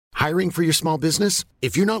Hiring for your small business?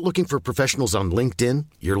 If you're not looking for professionals on LinkedIn,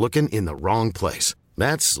 you're looking in the wrong place.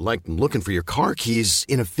 That's like looking for your car keys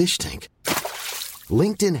in a fish tank.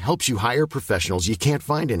 LinkedIn helps you hire professionals you can't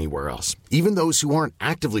find anywhere else, even those who aren't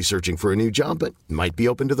actively searching for a new job but might be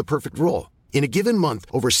open to the perfect role. In a given month,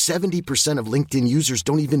 over 70% of LinkedIn users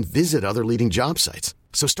don't even visit other leading job sites.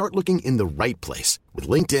 So start looking in the right place. With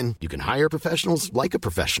LinkedIn, you can hire professionals like a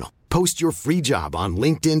professional. Post your free job on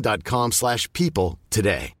linkedin.com/people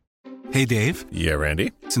today. Hey, Dave. Yeah,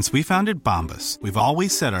 Randy. Since we founded Bombas, we've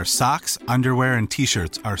always said our socks, underwear, and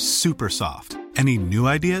T-shirts are super soft. Any new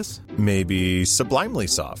ideas? Maybe sublimely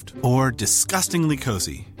soft. Or disgustingly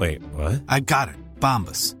cozy. Wait, what? I got it.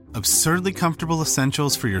 Bombas. Absurdly comfortable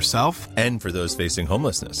essentials for yourself And for those facing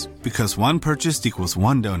homelessness. because one purchased equals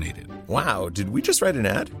one donated. Wow, did we just write an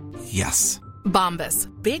ad? Yes. Bombas.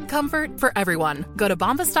 Big comfort for everyone. Go to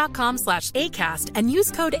bombas.com/ACAST and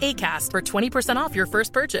use code ACAST for 20% off your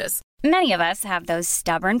first purchase. Many of us have those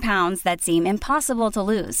stubborn pounds that seem impossible to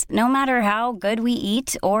lose, no matter how good we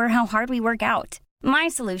eat or how hard we work out. My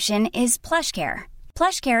solution is PlushCare.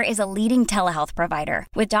 PlushCare is a leading telehealth provider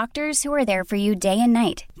with doctors who are there for you day and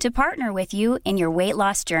night to partner with you in your weight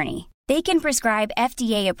loss journey. They can prescribe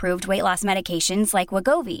FDA-approved weight loss medications like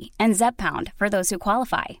Wegovy and Zepbound for those who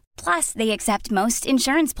qualify. Plus, they accept most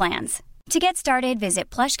insurance plans. To get started, visit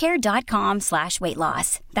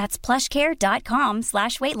plushcare.com/weightloss. That's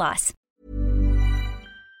plushcare.com/weightloss.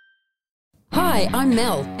 Hi, I'm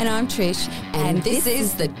Mel. And I'm Trish. And this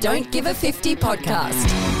is the Don't Give a 50 podcast.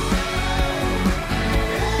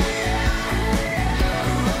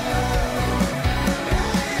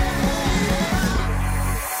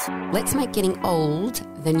 Let's make getting old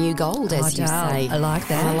the new gold, as you say. I like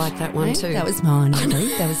that. I like that one too. That was mine,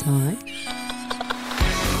 Emily. That was mine.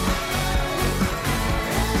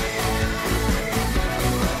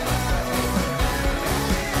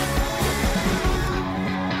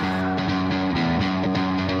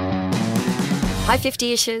 Hi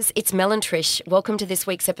 50-ishers, it's Mel and Trish. Welcome to this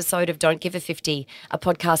week's episode of Don't Give a 50, a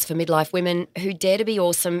podcast for midlife women who dare to be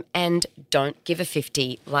awesome and don't give a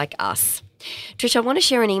 50 like us. Trish, I want to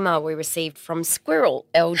share an email we received from Squirrel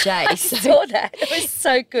LJ. I saw that. It was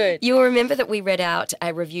so good. You'll remember that we read out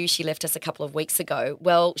a review she left us a couple of weeks ago.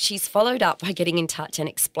 Well, she's followed up by getting in touch and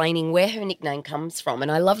explaining where her nickname comes from.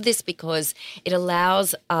 And I love this because it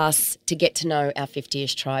allows us to get to know our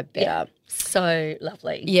 50-ish tribe better. Yeah. So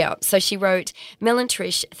lovely. Yeah. So she wrote, Mel and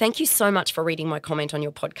Trish, thank you so much for reading my comment on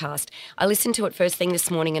your podcast. I listened to it first thing this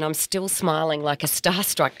morning and I'm still smiling like a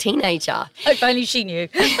starstruck teenager. If only she knew.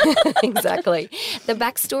 Exactly. The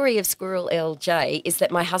backstory of Squirrel LJ is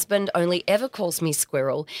that my husband only ever calls me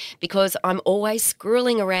Squirrel because I'm always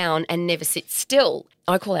squirreling around and never sit still.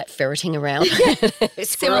 I call that ferreting around.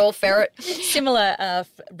 Squirrel, ferret. Similar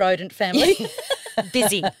rodent family.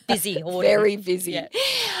 busy hoarding. Very busy. Yeah.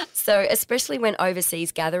 So especially when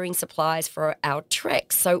overseas gathering supplies for our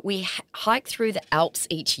treks. So we hike through the Alps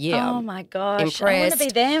each year. Oh, my gosh. Impressed. I want to be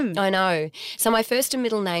them. I know. So my first and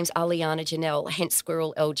middle names are Liana Janelle, hence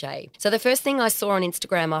Squirrel LJ. So the first thing I saw on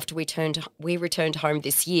Instagram after we returned home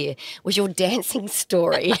this year was your dancing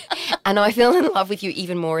story. And I fell in love with you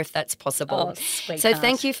even more if that's possible. Oh, sweetheart. So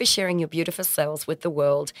thank you for sharing your beautiful selves with the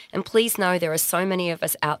world. And please know there are so many of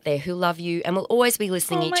us out there who love you and will always be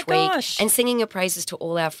listening each week and singing your praises to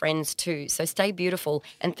all our friends too. So stay beautiful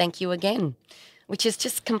and thank you again, which is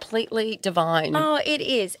just completely divine. Oh, it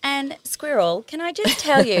is. And Squirrel, can I just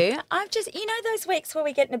tell you, those weeks where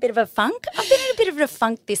we get in a bit of a funk? I've been in a bit of a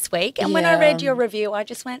funk this week. And when I read your review, I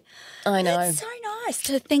just went, I know. It's so nice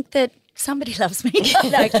to think that somebody loves me.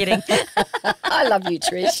 No kidding. I love you,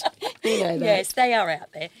 Trish. You know that. Yes, they are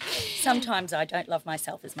out there. Sometimes I don't love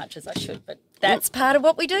myself as much as I should, but that's part of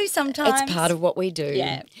what we do sometimes. It's part of what we do.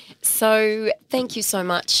 Yeah. So thank you so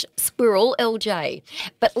much, Squirrel LJ.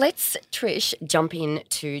 But let's, Trish, jump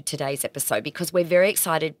into today's episode because we're very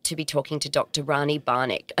excited to be talking to Dr. Rani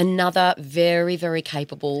Barnick, another very, very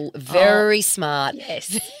capable, very smart,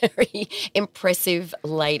 very impressive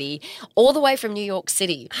lady, all the way from New York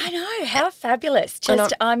City. I know, how fabulous.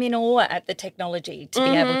 I'm in awe at the technology to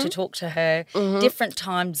be able to talk to her, different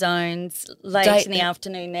time zones, late in the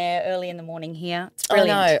afternoon there, early in the morning here. It's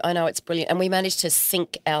brilliant. I know, it's brilliant. And we managed to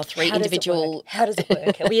sync our three individual... How does it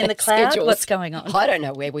work? Are we in the cloud? schedules. What's going on? I don't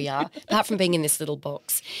know where we are, apart from being in this little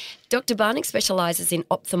box. Dr. Barnick specialises in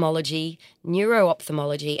ophthalmology,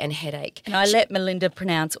 neuro-ophthalmology and headache. And I let Melinda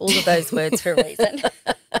pronounce all of those words for a reason.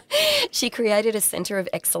 She created a centre of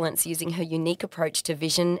excellence using her unique approach to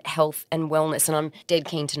vision, health and wellness, and I'm dead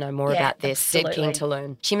keen to know more about this, absolutely. Dead keen to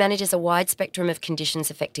learn. She manages a wide spectrum of conditions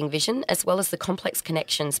affecting vision, as well as the complex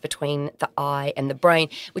connections between the eye and the brain,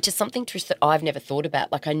 which is something, Trish, that I've never thought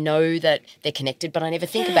about. Like, I know that they're connected, but I never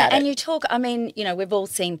think about it. And you talk, I mean, you know, we've all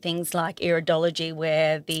seen things like iridology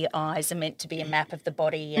where the eyes are meant to be a map of the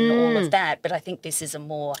body and all of that, but I think this is a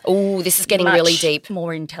more... Oh, this is getting really deep.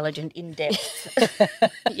 More intelligent, in-depth.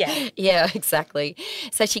 Yeah, exactly.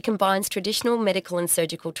 So she combines traditional medical and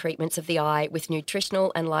surgical treatments of the eye with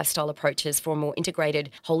nutritional and lifestyle approaches for a more integrated,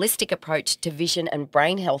 holistic approach to vision and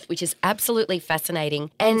brain health, which is absolutely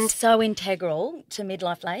fascinating. And so integral to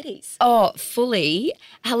midlife ladies. Oh, fully.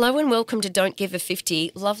 Hello and welcome to Don't Give a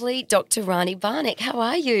 50. Lovely Dr. Rani Barnick. How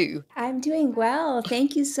are you? I'm doing well.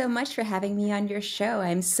 Thank you so much for having me on your show.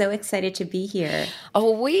 I'm so excited to be here.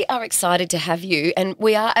 Oh, well, we are excited to have you, and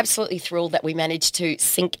we are absolutely thrilled that we managed to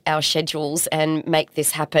sync our schedules and make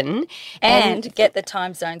this happen. And get the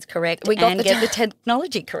time zones correct and get the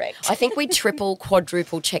technology correct. I think we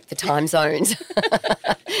quadruple check the time zones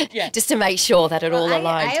just to make sure that it all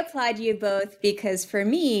aligned. I applaud you both because for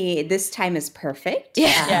me, this time is perfect.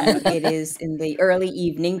 It is in the early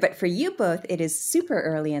evening, but for you both, it is super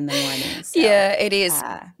early in the morning. So, yeah, it is.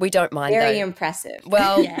 We don't mind very though. Impressive.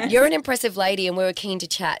 Well, you're an impressive lady and we were keen to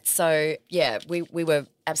chat. So, yeah, we were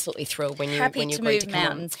absolutely thrilled when you agreed to come on. Happy to move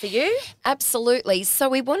mountains for you. Absolutely. So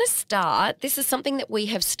we want to start. This is something that we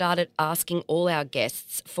have started asking all our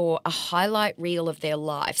guests for a highlight reel of their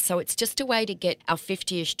life. So it's just a way to get our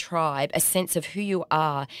 50-ish tribe a sense of who you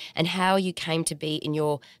are and how you came to be in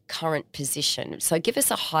your current position. So give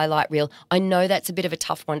us a highlight reel. I know that's a bit of a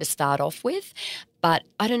tough one to start off with, but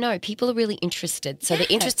I don't know, people are really interested. So they're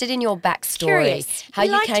interested in your backstory, how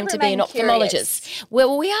you came to be an ophthalmologist.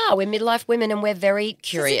 Well, we are. We're midlife women and we're very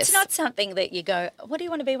curious. It's not something that you go, what do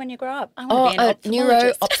you want to be when you grow up? I want to be an ophthalmologist.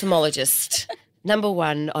 Neuro-ophthalmologist. Number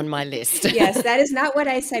one on my list. Yes, that is not what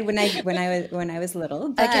I said when I was little.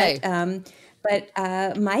 But, okay. But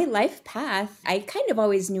my life path, I kind of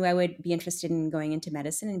always knew I would be interested in going into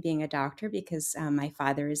medicine and being a doctor because my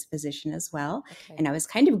father is a physician as well. Okay. And I was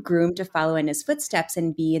kind of groomed to follow in his footsteps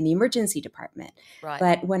and be in the emergency department. Right.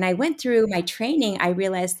 But when I went through my training, I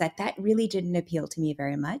realized that really didn't appeal to me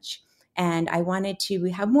very much. And I wanted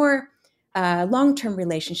to have more long-term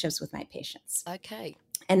relationships with my patients. Okay.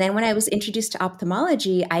 And then when I was introduced to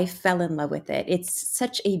ophthalmology, I fell in love with it. It's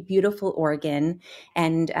such a beautiful organ.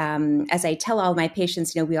 And as I tell all my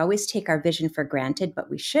patients, we always take our vision for granted, but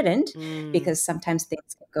we shouldn't because sometimes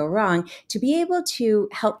things can go wrong. To be able to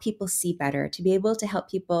help people see better, to be able to help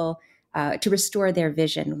people to restore their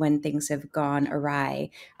vision when things have gone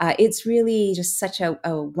awry, it's really just such a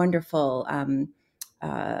wonderful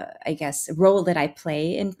role that I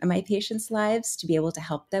play in my patients' lives to be able to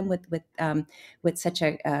help them with such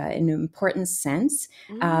an important sense.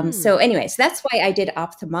 So that's why I did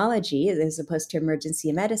ophthalmology as opposed to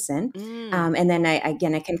emergency medicine. And then I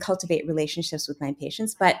can cultivate relationships with my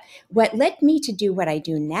patients. But what led me to do what I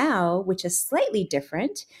do now, which is slightly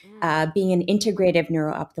different, being an integrative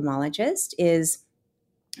neuro-ophthalmologist, is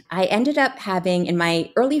I ended up having, in my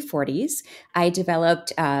early 40s, I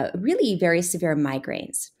developed really very severe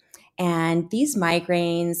migraines. And these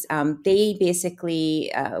migraines, they basically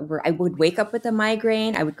were, I would wake up with a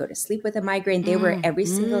migraine. I would go to sleep with a migraine. They were every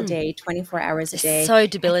single day, 24 hours a day. So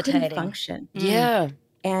debilitating. I couldn't function. Yeah.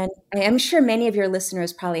 And I am sure many of your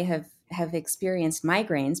listeners probably have experienced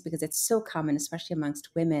migraines because it's so common, especially amongst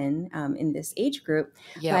women in this age group.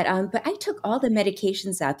 Yeah. But I took all the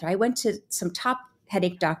medications out there. I went to some top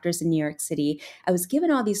headache doctors in New York City. I was given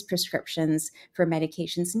all these prescriptions for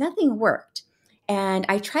medications. Nothing worked. And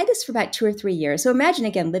I tried this for about 2 or 3 years. So imagine,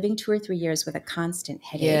 again, living 2 or 3 years with a constant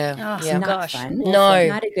headache. Yeah. It's not fun. No. It's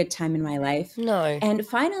not a good time in my life. No. And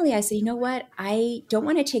finally, I said, you know what? I don't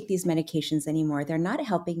want to take these medications anymore. They're not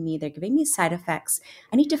helping me. They're giving me side effects.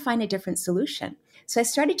 I need to find a different solution. So I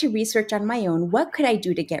started to research on my own. What could I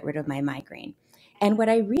do to get rid of my migraine? And what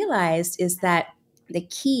I realized is that the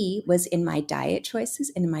key was in my diet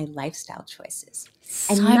choices and my lifestyle choices.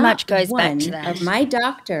 And so much goes back to that. None of my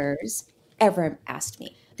doctors ever asked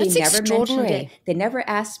me. That's extraordinary. Mentioned it. They never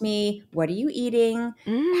asked me, what are you eating?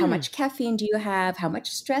 How much caffeine do you have? How much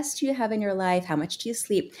stress do you have in your life? How much do you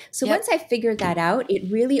sleep? So once I figured that out,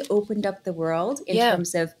 it really opened up the world in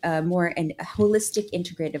terms of a holistic,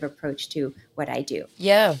 integrative approach to what I do.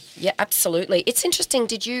 Yeah, absolutely. It's interesting.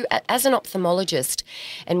 Did you, as an ophthalmologist,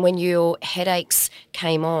 and when your headaches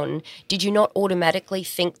came on, did you not automatically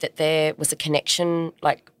think that there was a connection,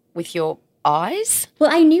 like, with your eyes? Well,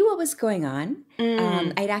 I knew what was going on.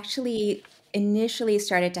 I'd actually initially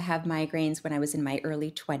started to have migraines when I was in my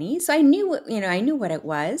early 20s. So I knew what it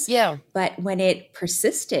was. Yeah. But when it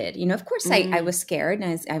persisted, of course I was scared,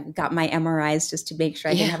 and I got my MRIs just to make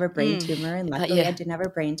sure I didn't have a brain tumor. And luckily I didn't have a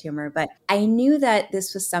brain tumor. But I knew that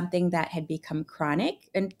this was something that had become chronic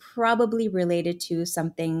and probably related to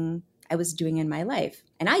something I was doing in my life.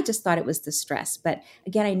 And I just thought it was the stress. But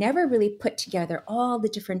again, I never really put together all the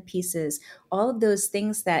different pieces, all of those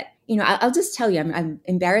things that, I'll just tell you, I'm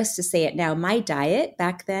embarrassed to say it now. My diet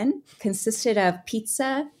back then consisted of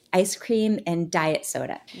pizza, ice cream, and diet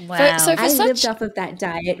soda. Wow. I lived off of that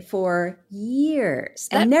diet for years.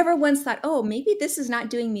 I never once thought, oh, maybe this is not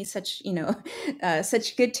doing me such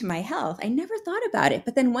good to my health. I never thought about it.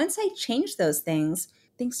 But then once I changed those things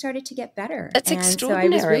started to get better. It's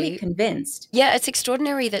extraordinary. So I was really convinced. Yeah, it's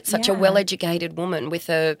extraordinary that such a well-educated woman with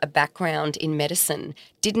a background in medicine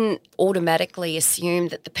didn't automatically assume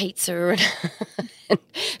that the pizza and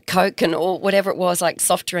Coke and all whatever it was, like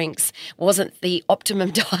soft drinks, wasn't the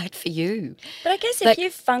optimum diet for you. But I guess if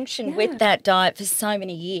you've functioned with that diet for so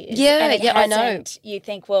many years, I know. You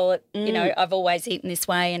think, well, I've always eaten this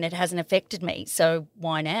way and it hasn't affected me, so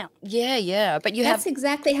why now? Yeah. But that's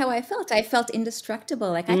exactly how I felt. I felt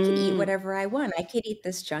indestructible. Like I could eat whatever I want. I could eat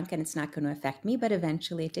this junk and it's not going to affect me, but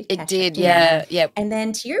eventually it did. It did, yeah. And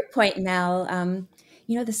then to your point, Mel,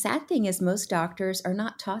 the sad thing is most doctors are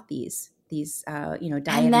not taught these diet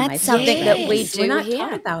and that's something that we do. We're not here.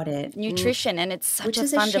 taught about it. Nutrition, and it's such a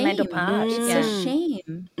is fundamental part. It's a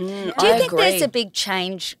shame. Do you think there's a big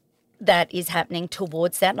change that is happening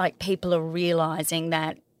towards that? Like people are realizing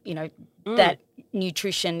that, that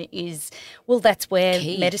nutrition is, that's where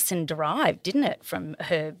medicine derived, didn't it? From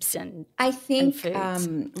herbs and I think,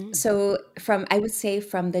 foods. I would say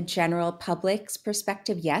from the general public's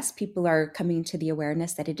perspective, yes, people are coming to the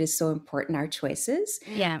awareness that it is so important, our choices.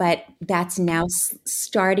 Yeah. But that's now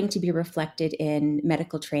starting to be reflected in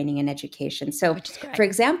medical training and education. So, for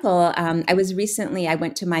example, I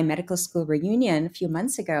went to my medical school reunion a few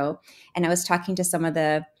months ago, and I was talking to some of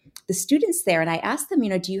the students there, and I asked them,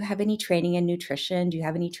 do you have any training in nutrition? Do you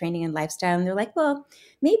have any training in lifestyle? And they're like, well,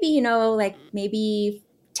 maybe, maybe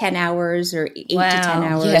 10 hours or 8 to 10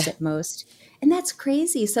 hours at most. And that's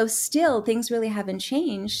crazy. So still things really haven't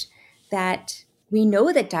changed, that we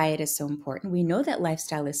know that diet is so important. We know that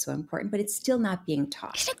lifestyle is so important, but it's still not being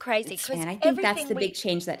taught. Isn't it crazy? And I think that's the big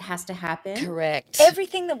change that has to happen. Correct.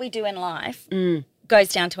 Everything that we do in life goes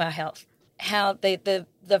down to our health. How the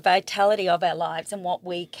vitality of our lives and what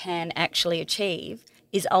we can actually achieve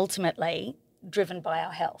is ultimately driven by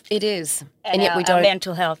our health. It is. And yet our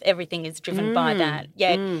mental health, everything is driven by that.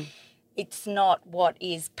 Yet it's not what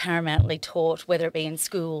is paramountly taught, whether it be in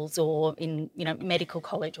schools or in, medical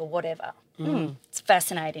college or whatever. It's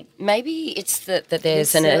fascinating. Maybe it's that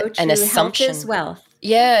there's an assumption. Health is wealth.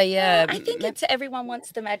 Yeah. I think everyone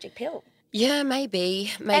wants the magic pill. Yeah,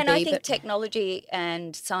 maybe. And I think technology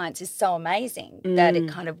and science is so amazing that it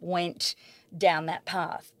kind of went down that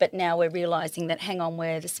path. But now we're realising that, hang on,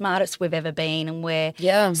 we're the smartest we've ever been and we're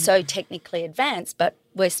so technically advanced, but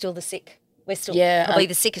we're still the sick. We're still probably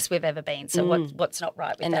the sickest we've ever been. So what's not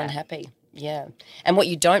right with and that? And unhappy, yeah. And what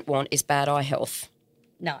you don't want is bad eye health.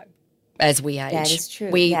 No. As we age. That is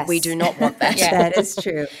true. We do not want that. That is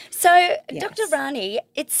true. So, Dr. Rani,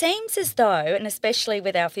 it seems as though, and especially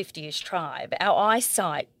with our 50-ish tribe, our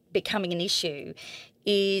eyesight becoming an issue,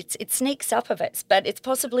 it sneaks up of us, but it's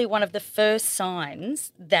possibly one of the first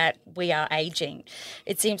signs that we are aging.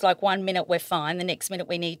 It seems like 1 minute we're fine, the next minute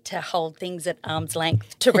we need to hold things at arm's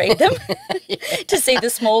length to read them, to see the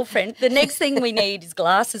small print. The next thing we need is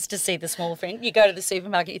glasses to see the small print. You go to the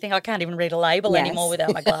supermarket, you think, I can't even read a label anymore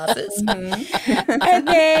without my glasses. And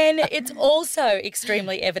then it's also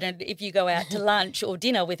extremely evident if you go out to lunch or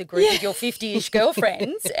dinner with a group of your 50-ish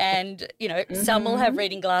girlfriends, and, some will have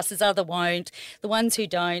reading glasses, others won't. The ones who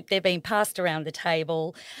don't, they're being passed around the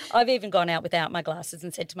table. I've even gone out without my glasses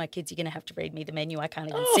and said to my kids, you're going to have to read me the menu. I can't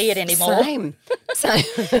even see it anymore. Same. So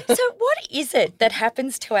what is it that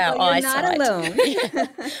happens to our eyesight? You're not alone.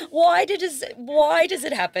 Why does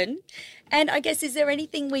it happen? And I guess, is there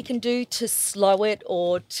anything we can do to slow it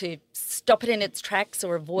or to stop it in its tracks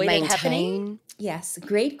or avoid it happening? Yes,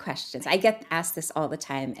 great questions. I get asked this all the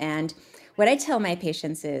time. And what I tell my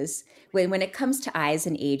patients is, when it comes to eyes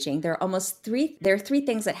and aging, there are three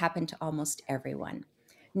things that happen to almost everyone.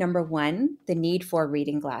 Number one, the need for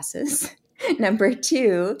reading glasses. Number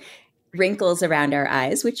two, wrinkles around our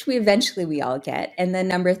eyes, which we all get. And then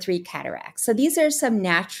number three, cataracts. So these are some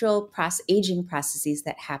natural aging processes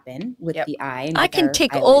that happen with the eye. And I can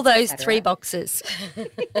tick all those three boxes.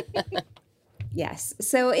 Yes.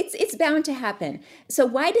 So it's bound to happen. So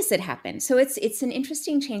why does it happen? So it's an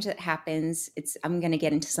interesting change that happens. I'm going to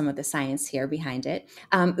get into some of the science here behind it.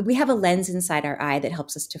 We have a lens inside our eye that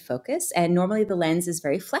helps us to focus. And normally the lens is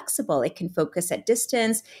very flexible. It can focus at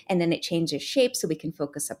distance and then it changes shape so we can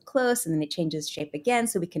focus up close, and then it changes shape again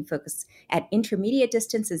so we can focus at intermediate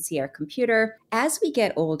distance and see our computer. As we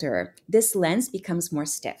get older, this lens becomes more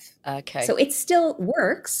stiff. Okay. So it still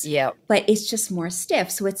works, but it's just more stiff.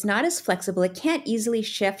 So it's not as flexible. It can't easily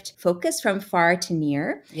shift focus from far to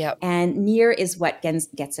near. And near is what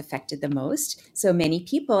gets affected the most. So many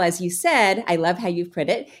people, as you said, I love how you put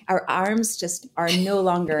it, our arms just are no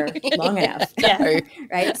longer long enough.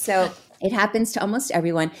 Right? So it happens to almost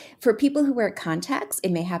everyone. For people who wear contacts,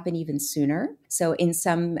 it may happen even sooner. So in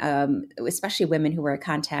some, especially women who wear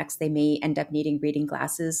contacts, they may end up needing reading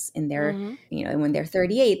glasses in their, when they're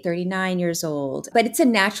 38, 39 years old. But it's a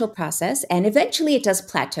natural process, and eventually it does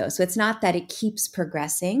plateau. So it's not that it keeps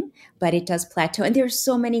progressing, but it does plateau. And there's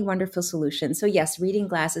so many wonderful solutions. So yes, reading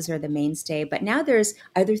glasses are the mainstay, but now there's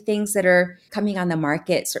other things that are coming on the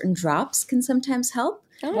market. Certain drops can sometimes help.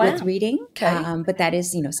 With reading. But that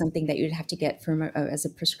is, something that you'd have to get from as a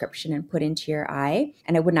prescription and put into your eye.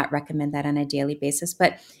 And I would not recommend that on a daily basis.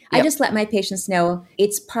 But I just let my patients know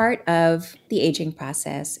it's part of the aging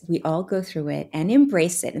process. We all go through it, and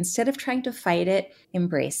embrace it. Instead of trying to fight it,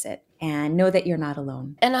 embrace it. And know that you're not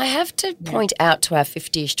alone. And I have to point out to our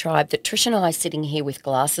 50-ish tribe that Trish and I are sitting here with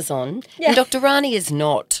glasses on, and Dr. Rani is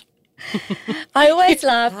not. I always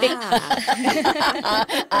laugh.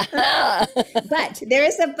 But there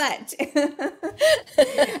is a but.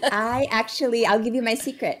 I'll give you my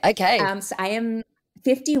secret. Okay. So I am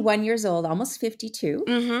 51 years old, almost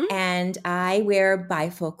 52, and I wear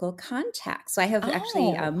bifocal contacts. So I have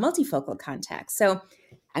actually multifocal contacts. So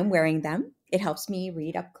I'm wearing them. It helps me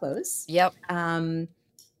read up close.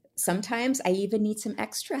 Sometimes I even need some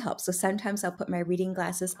extra help. So sometimes I'll put my reading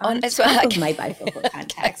glasses on top of my bifocal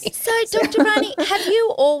contacts. So, Dr. Rani, have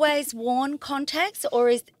you always worn contacts,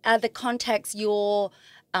 or are the contacts your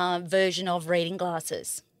version of reading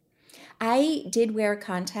glasses? I did wear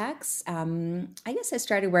contacts. I guess I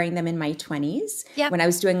started wearing them in my 20s. When I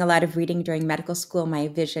was doing a lot of reading during medical school, my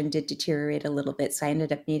vision did deteriorate a little bit. So I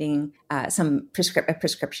ended up needing a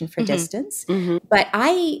prescription for distance. But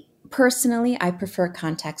Personally, I prefer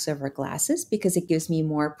contacts over glasses because it gives me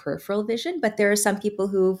more peripheral vision. But there are some people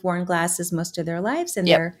who've worn glasses most of their lives, and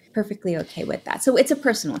they're perfectly okay with that. So it's a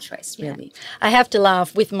personal choice, really. I have to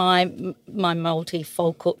laugh with my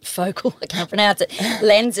multifocal, I can't pronounce it,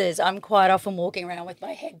 lenses. I'm quite often walking around with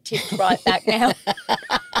my head tipped right back now.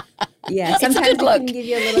 Yeah, sometimes it can give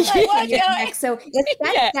you a little bit on your neck. So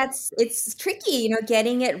it's tricky,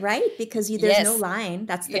 getting it right because there's no line.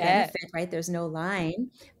 That's the benefit, right? There's no line.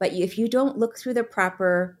 But if you don't look through the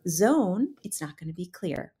proper zone, it's not going to be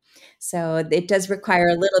clear. So it does require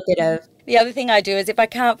a little bit of... The other thing I do is if I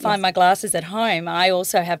can't find my glasses at home, I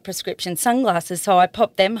also have prescription sunglasses, so I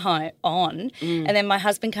pop them on, and then my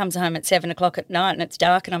husband comes home at 7 o'clock at night and it's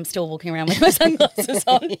dark and I'm still walking around with my sunglasses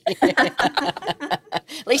on.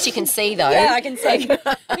 At least you can see, though. Yeah, I can see.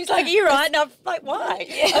 He's like, are you right? And I'm like, why?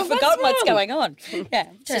 I've forgotten what's going on. Yeah,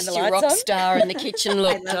 turn just the your lights rock on. star in the kitchen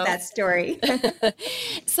look. I love that story.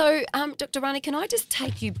 So, Dr. Rani, can I just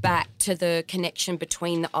take you back to the connection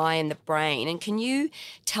between the eye and the brain? And can you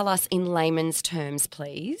tell us in layman's terms,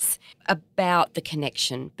 please, about the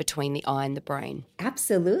connection between the eye and the brain?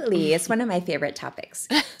 Absolutely. It's one of my favorite topics.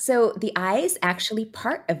 So the eye is actually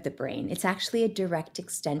part of the brain. It's actually a direct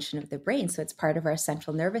extension of the brain. So it's part of our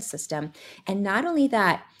central nervous system. And not only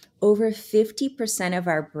that, over 50% of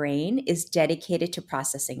our brain is dedicated to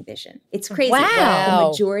processing vision. It's crazy. Wow. The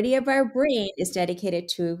majority of our brain is dedicated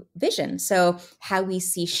to vision. So how we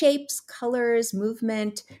see shapes, colors,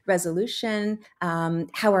 movement, resolution, how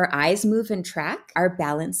our eyes move and track, our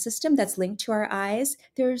balance system that's linked to our eyes.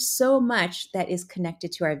 There's so much that is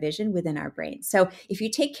connected to our vision within our brain. So if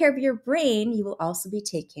you take care of your brain, you will also be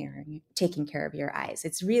taking care of your eyes.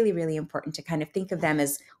 It's really, really important to kind of think of them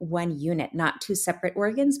as one unit, not two separate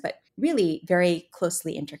organs, but really very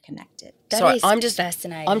closely interconnected. That is I'm just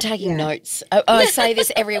fascinating. I'm taking notes. I say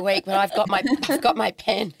this every week, but I've got my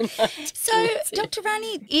pen. So, Dr.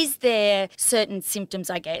 Rani, is there certain symptoms,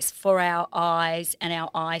 I guess, for our eyes and our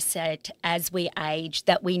eyesight as we age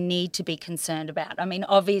that we need to be concerned about? I mean,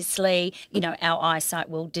 obviously, our eyesight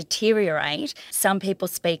will deteriorate. Some people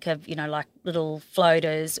speak of, like little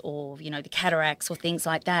floaters or, the cataracts or things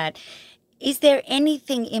like that. Is there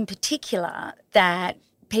anything in particular that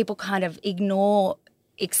people kind of ignore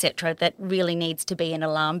etc., that really needs to be an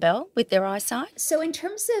alarm bell with their eyesight? So in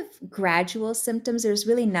terms of gradual symptoms, there's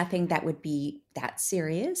really nothing that would be that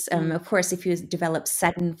serious. Of course, if you develop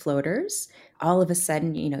sudden floaters, all of a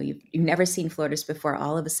sudden, you've never seen floaters before.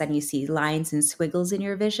 All of a sudden you see lines and squiggles in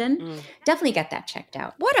your vision. Definitely get that checked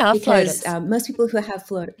out. What are because floaters? Most people who have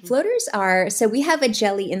floaters are, so we have a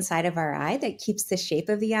jelly inside of our eye that keeps the shape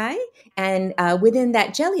of the eye. And within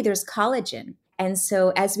that jelly, there's collagen. And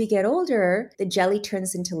so as we get older, the jelly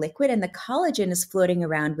turns into liquid and the collagen is floating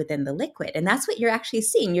around within the liquid. And that's what you're actually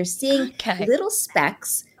seeing. You're seeing little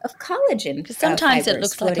specks of collagen. Because sometimes it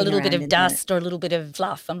looks like a little bit of dust or a little bit of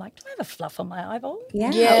fluff. I'm like, do I have a fluff on my eyeball?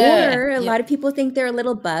 Yeah. Or a lot of people think they're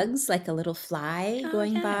little bugs, like a little fly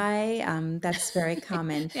going by. That's very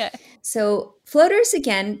common. So floaters,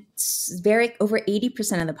 again, over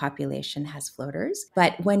 80% of the population has floaters.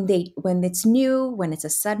 But when it's new, when it's a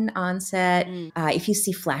sudden onset, if you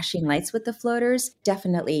see flashing lights with the floaters,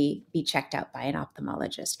 definitely be checked out by an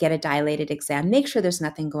ophthalmologist. Get a dilated exam. Make sure there's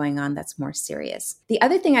nothing going on that's more serious. The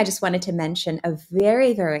other thing I just wanted to mention, a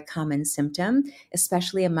very, very common symptom,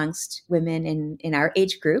 especially amongst women in our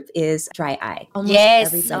age group, is dry eye. Almost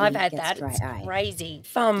yes, I've had that. Dry it's eye. Crazy.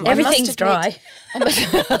 Everything's dry.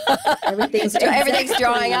 Everything's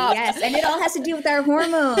drying up. Yes, and it all has to do with our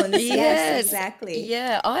hormones. Yes, exactly.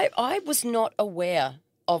 Yeah, I was not aware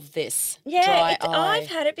of this. Yeah, dry eye. I've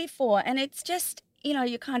had it before, and it's just,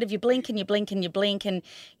 you blink and you blink and you blink, and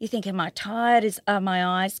you think, am I tired? Are my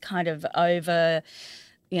eyes kind of over,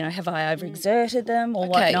 have I overexerted them or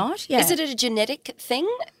whatnot? Yeah. Is it a genetic thing,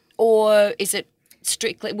 or is it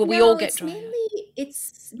strictly, we all get dry eye?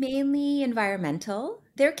 It's mainly environmental.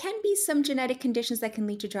 There can be some genetic conditions that can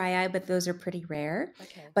lead to dry eye, but those are pretty rare.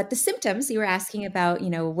 Okay. But the symptoms you were asking about,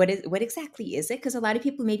 what exactly is it? Because a lot of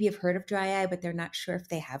people maybe have heard of dry eye, but they're not sure if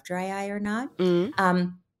they have dry eye or not.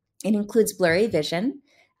 It includes blurry vision.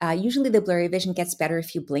 Usually the blurry vision gets better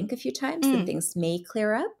if you blink a few times, then things may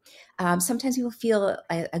clear up. Sometimes people feel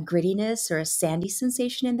a grittiness or a sandy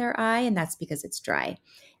sensation in their eye, and that's because it's dry.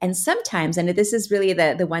 And sometimes, and this is really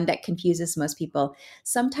the one that confuses most people,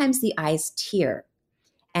 sometimes the eyes tear.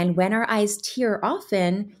 And when our eyes tear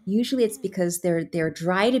often, usually it's because they're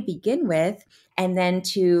dry to begin with, and then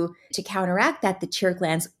to counteract that, the tear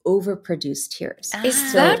glands overproduce tears.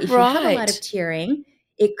 Is so that if you have a lot of tearing,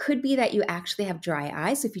 it could be that you actually have dry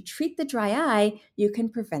eye. So if you treat the dry eye, you can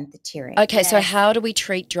prevent the tearing. Okay, so how do we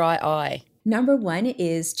treat dry eye? Number one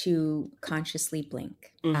is to consciously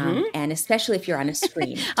blink. And especially if you're on a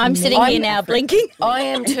screen. I'm sitting here now blinking. I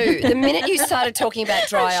am too. The minute you started talking about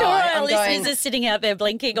dry eye, our listeners are sitting out there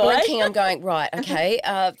blinking. I'm going, right, okay,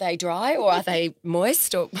 are they dry or are they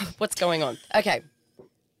moist or what's going on? Okay.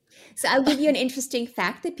 So I'll give you an interesting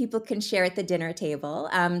fact that people can share at the dinner table.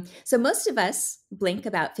 So most of us blink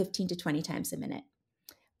about 15 to 20 times a minute.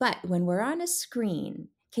 But when we're on a screen,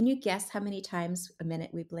 can you guess how many times a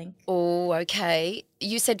minute we blink? Oh, okay.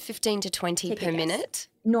 You said 15 to 20 per minute?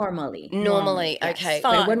 Normally, yes. Okay.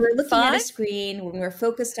 But when we're looking at a screen, when we're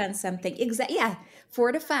focused on something,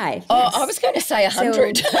 4 to 5. Oh, yes. I was going to say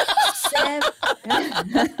 100.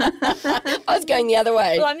 I was going the other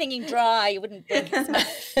way. Well, I'm thinking dry. You wouldn't blink as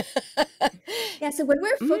much. So when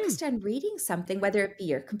we're focused on reading something, whether it be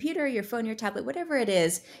your computer, your phone, your tablet, whatever it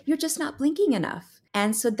is, you're just not blinking enough.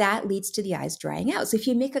 And so that leads to the eyes drying out. So if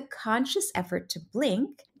you make a conscious effort to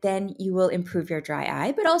blink, then you will improve your dry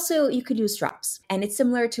eye, but also you could use drops. And it's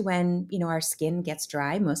similar to when, our skin gets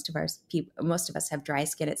dry. Most of us have dry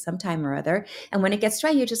skin at some time or other. And when it gets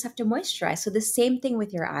dry, you just have to moisturize. So the same thing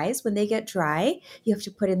with your eyes. When they get dry, you have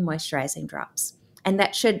to put in moisturizing drops. And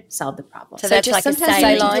that should solve the problem. So that's like sometimes a you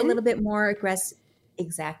need to do a little bit more aggressive.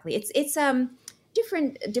 Exactly. It's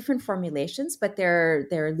different formulations, but they're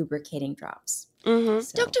lubricating drops. Mm-hmm.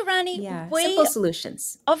 So, Dr. Rani, simple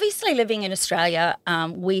solutions. Obviously, living in Australia,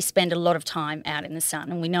 we spend a lot of time out in the sun,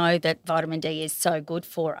 and we know that vitamin D is so good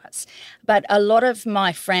for us. But a lot of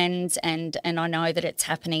my friends, and I know that it's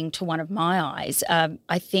happening to one of my eyes,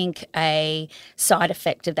 I think a side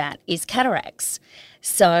effect of that is cataracts.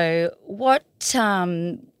 So what,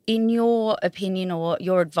 in your opinion or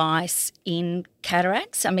your advice in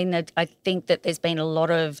cataracts, I mean, I think that there's been a lot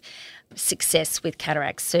of success with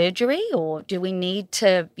cataract surgery, or do we need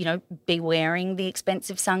to, be wearing the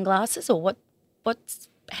expensive sunglasses, or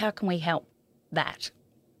how can we help that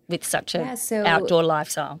with such a outdoor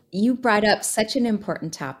lifestyle? You brought up such an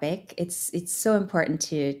important topic. It's so important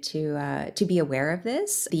to be aware of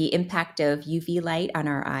this, the impact of UV light on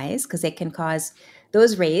our eyes, because it can cause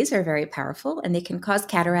those rays are very powerful and they can cause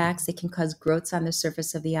cataracts. They can cause growths on the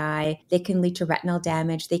surface of the eye. They can lead to retinal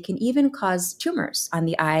damage. They can even cause tumors on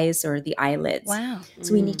the eyes or the eyelids. Wow.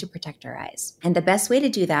 So we need to protect our eyes. And the best way to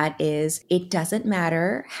do that is it doesn't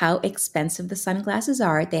matter how expensive the sunglasses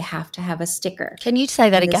are. They have to have a sticker. Can you say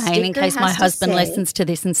that And the again in sticker case my has to husband say- listens to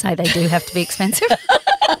this and say they do have to be expensive?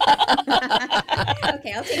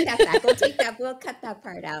 Okay, I'll take that back. We'll cut that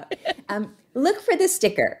part out. Look for the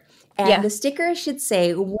sticker. And the sticker should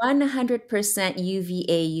say 100%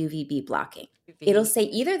 UVA, UVB blocking. It'll say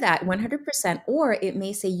either that 100% or it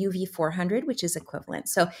may say UV 400, which is equivalent.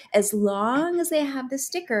 So as long as they have the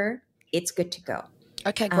sticker, it's good to go.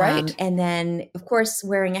 Okay, great. And then, of course,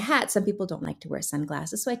 wearing a hat. Some people don't like to wear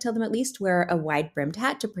sunglasses. So I tell them at least wear a wide brimmed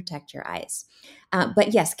hat to protect your eyes.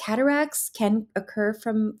 But yes, cataracts can occur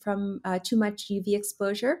from too much UV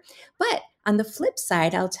exposure. But on the flip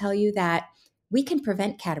side, I'll tell you that we can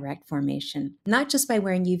prevent cataract formation, not just by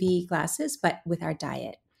wearing UV glasses, but with our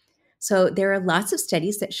diet. So there are lots of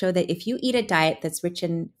studies that show that if you eat a diet that's rich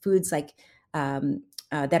in foods like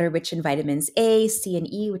that are rich in vitamins A, C,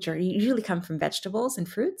 and E, which are usually come from vegetables and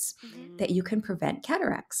fruits, that you can prevent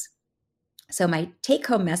cataracts. So my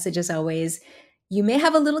take-home message is always, you may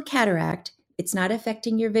have a little cataract. It's not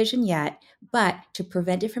affecting your vision yet, but to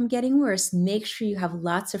prevent it from getting worse, make sure you have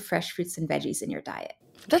lots of fresh fruits and veggies in your diet.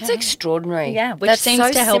 That's extraordinary. Yeah, which That's seems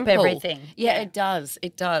so to help simple. everything. Yeah, it does.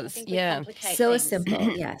 It does. Yeah. So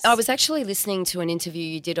simple, yes. I was actually listening to an interview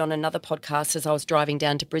you did on another podcast as I was driving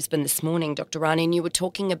down to Brisbane this morning, Dr. Rani, and you were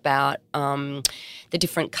talking about the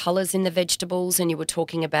different colours in the vegetables and you were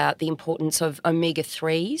talking about the importance of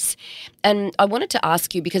omega-3s. And I wanted to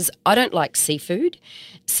ask you, because I don't like seafood,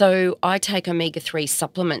 so I take omega-3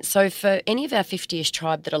 supplements. So for any of our 50-ish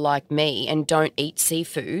tribe that are like me and don't eat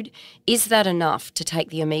seafood, is that enough to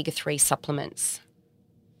take the omega-3 supplements?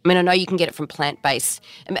 I mean, I know you can get it from plant-based.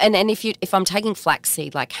 And if I'm taking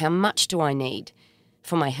flaxseed, like how much do I need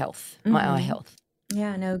for my health, my eye health?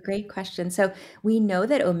 Yeah, no, great question. So we know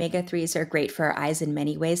that omega-3s are great for our eyes in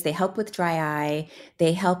many ways. They help with dry eye.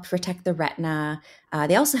 They help protect the retina.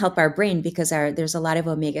 They also help our brain because there's a lot of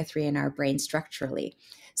omega-3 in our brain structurally.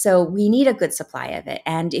 So we need a good supply of it.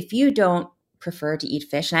 And if you don't prefer to eat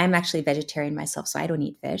fish, and I'm actually vegetarian myself, so I don't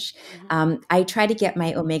eat fish, I try to get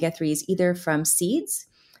my omega-3s either from seeds,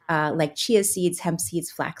 like chia seeds, hemp seeds,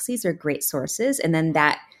 flax seeds are great sources. And then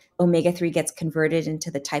that omega-3 gets converted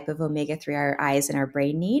into the type of omega-3 our eyes and our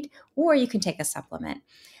brain need, or you can take a supplement.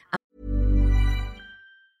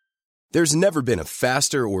 There's never been a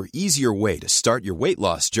faster or easier way to start your weight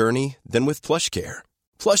loss journey than with PlushCare.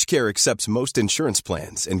 PlushCare accepts most insurance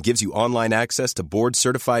plans and gives you online access to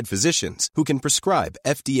board-certified physicians who can prescribe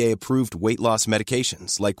FDA-approved weight loss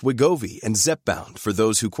medications like Wegovy and Zepbound for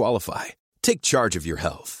those who qualify. Take charge of your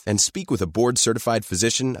health and speak with a board-certified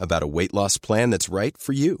physician about a weight loss plan that's right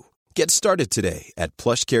for you. Get started today at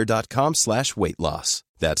plushcare.com/weight-loss.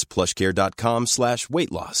 That's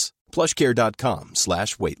plushcare.com/weight-loss.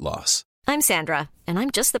 plushcare.com/weight-loss. I'm Sandra, and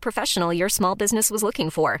I'm just the professional your small business was looking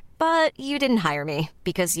for. But you didn't hire me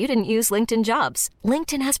because you didn't use LinkedIn Jobs.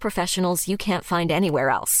 LinkedIn has professionals you can't find anywhere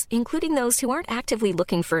else, including those who aren't actively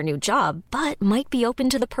looking for a new job, but might be open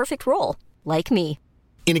to the perfect role, like me.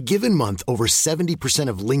 In a given month, over 70%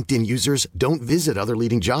 of LinkedIn users don't visit other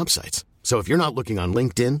leading job sites. So if you're not looking on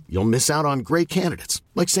LinkedIn, you'll miss out on great candidates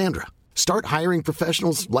like Sandra. Start hiring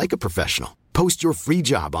professionals like a professional. Post your free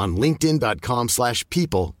job on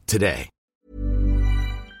linkedin.com/people today.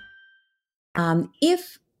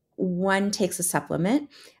 If one takes a supplement,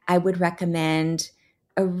 I would recommend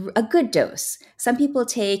a good dose. Some people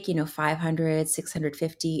take, 500,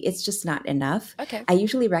 650. It's just not enough. Okay. I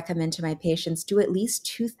usually recommend to my patients do at least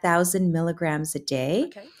 2,000 milligrams a day.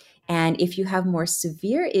 Okay. And if you have more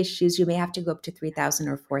severe issues, you may have to go up to 3,000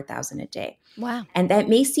 or 4,000 a day. Wow. And that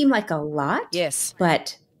may seem like a lot. Yes.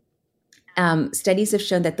 But studies have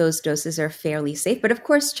shown that those doses are fairly safe. But of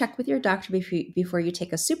course, check with your doctor before you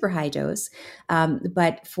take a super high dose.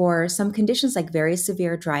 But for some conditions like very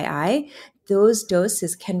severe dry eye, those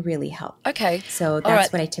doses can really help. Okay. So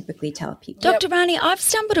that's what I typically tell people. Dr. Rani, I've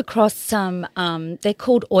stumbled across some, they're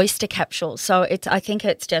called oyster capsules. So I think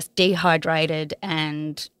it's just dehydrated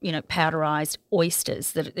and, powderized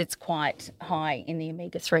oysters that it's quite high in the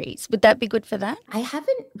omega-3s. Would that be good for that? I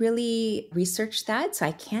haven't really researched that, so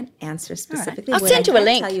I can't answer specifically. I'll What send you a can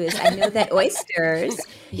link. Tell you is I know that oysters,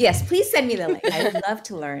 yes, please send me the link. I would love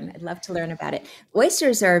to learn. I'd love to learn about it.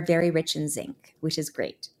 Oysters are very rich in zinc, which is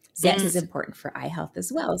great. Zinc is important for eye health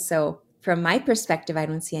as well. So from my perspective, I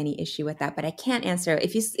don't see any issue with that, but I can't answer.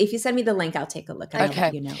 If you send me the link, I'll take a look and I'll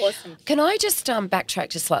let you know. Awesome. Can I just backtrack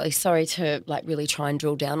just slightly? Sorry to really try and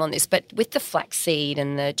drill down on this, but with the flaxseed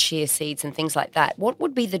and the chia seeds and things like that, what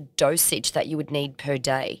would be the dosage that you would need per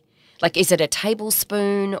day? Like, is it a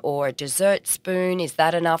tablespoon or a dessert spoon? Is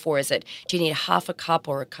that enough, or do you need half a cup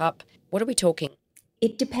or a cup? What are we talking?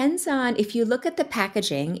 It depends on, if you look at the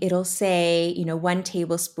packaging, it'll say, 1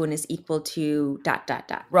 tablespoon is equal to ...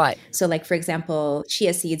 Right. So like, for example,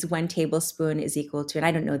 chia seeds, 1 tablespoon is equal to, and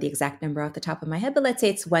I don't know the exact number off the top of my head, but let's say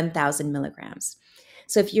it's 1,000 milligrams.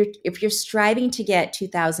 So if you're striving to get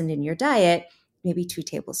 2,000 in your diet, maybe 2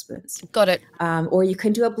 tablespoons. Got it. Or you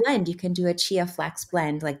can do a blend. You can do a chia flax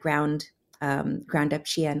blend, like ground up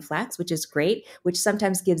chia and flax, which is great, which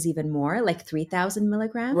sometimes gives even more, like 3,000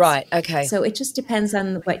 milligrams. Right. Okay. So it just depends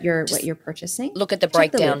on what you're purchasing. Look at the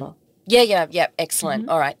Check breakdown. the label. Yeah. Excellent.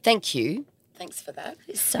 All right. Thank you. Thanks for that.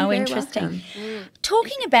 So You're very interesting. welcome.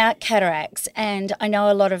 Talking about cataracts, and I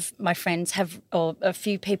know a lot of my friends or a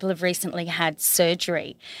few people have recently had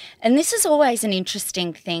surgery. And this is always an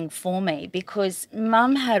interesting thing for me because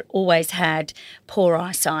Mum had always had poor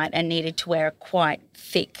eyesight and needed to wear a quite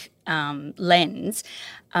thick lens,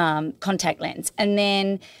 contact lens. And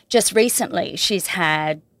then just recently she's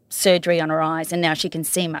had surgery on her eyes and now she can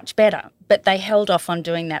see much better. But they held off on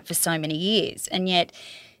doing that for so many years. And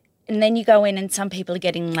then you go in and some people are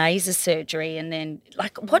getting laser surgery, and then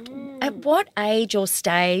at what age or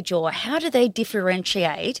stage, or how do they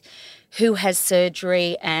differentiate who has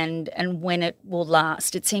surgery and when it will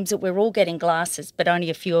last? It seems that we're all getting glasses, but only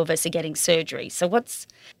a few of us are getting surgery. So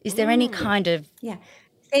is there any kind of... Yeah.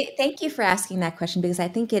 Thank you for asking that question, because I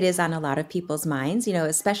think it is on a lot of people's minds,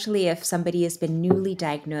 especially if somebody has been newly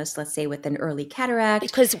diagnosed, let's say with an early cataract.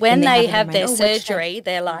 Because when they have their surgery,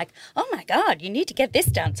 they're like, oh my God, you need to get this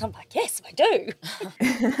done. So I'm like, yes, I do.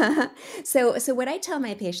 So what I tell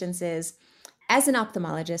my patients is, as an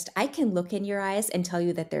ophthalmologist, I can look in your eyes and tell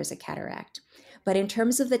you that there's a cataract. But in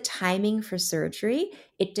terms of the timing for surgery,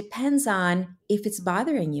 it depends on if it's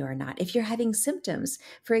bothering you or not, if you're having symptoms.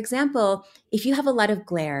 For example, if you have a lot of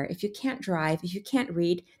glare, if you can't drive, if you can't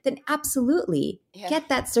read, then absolutely get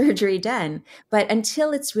that surgery done. But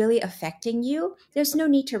until it's really affecting you, there's no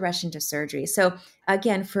need to rush into surgery. So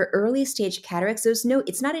again, for early stage cataracts, it's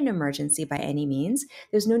not an emergency by any means.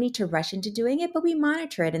 There's no need to rush into doing it, but we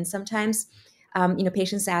monitor it. And sometimes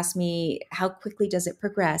patients ask me, how quickly does it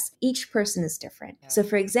progress? Each person is different. So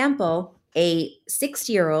for example, a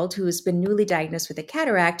 60-year-old who has been newly diagnosed with a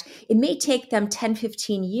cataract, it may take them 10,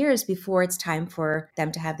 15 years before it's time for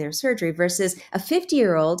them to have their surgery, versus a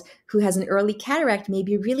 50-year-old who has an early cataract may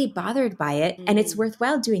be really bothered by it, and it's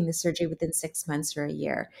worthwhile doing the surgery within 6 months or a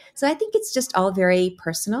year. So I think it's just all very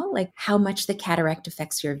personal, like how much the cataract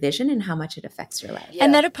affects your vision and how much it affects your life. Yeah.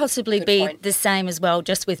 And that'd possibly be the same as well,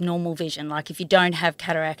 just with normal vision. Like if you don't have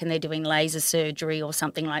cataract and they're doing laser surgery or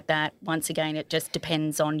something like that, once again, it just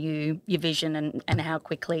depends on your vision and how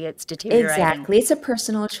quickly it's deteriorating. Exactly. It's a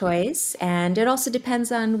personal choice, and it also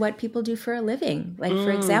depends on what people do for a living. Like,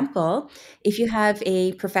 for example, if you have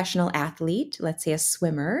a professional athlete, let's say a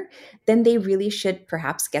swimmer, then they really should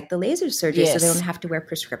perhaps get the laser surgery so they don't have to wear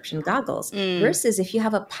prescription goggles. Versus if you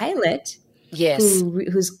have a pilot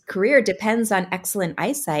whose career depends on excellent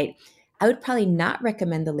eyesight, I would probably not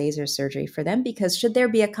recommend the laser surgery for them, because should there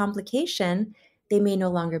be a complication, they may no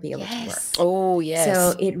longer be able to work. Oh, yes.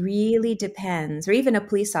 So it really depends. Or even a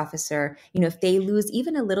police officer, if they lose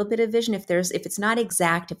even a little bit of vision, if it's not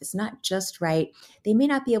exact, if it's not just right, they may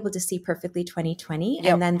not be able to see perfectly 20/20,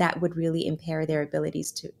 and then that would really impair their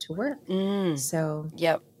abilities to work. So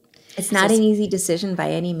it's not an easy decision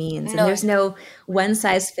by any means. And there's no one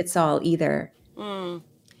size fits all either. No,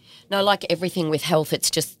 like everything with health,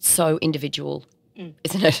 it's just so individual,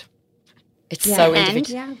 isn't it? It's so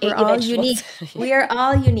individual. We're all unique. We are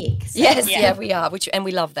all unique. So. Yes, we are, and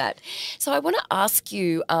we love that. So I want to ask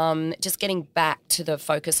you, just getting back to the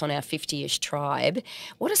focus on our 50-ish tribe,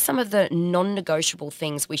 what are some of the non-negotiable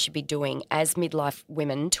things we should be doing as midlife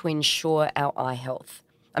women to ensure our eye health?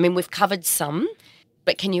 I mean, we've covered some,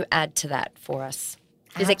 but can you add to that for us?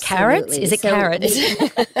 Is it carrots? Is it carrots?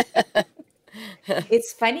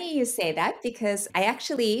 It's funny you say that, because I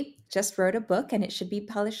actually just wrote a book, and it should be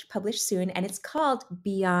published soon, and it's called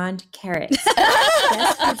Beyond Carrots.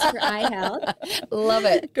 Best Foods for Eye Health. Love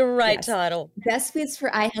it. Great title. Best Foods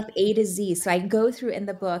for Eye Health, A to Z. So I go through in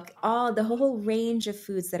the book the whole range of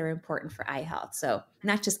foods that are important for eye health. So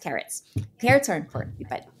not just carrots. Carrots are important,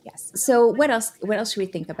 but yes. So what else should we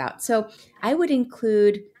think about? So I would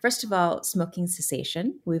include, first of all, smoking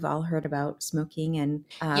cessation. We've all heard about smoking and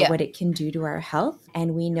what it can do to our health.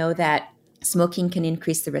 And we know that Smoking can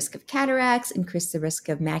increase the risk of cataracts, increase the risk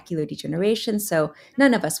of macular degeneration. So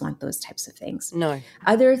none of us want those types of things. No.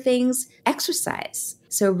 Other things, exercise.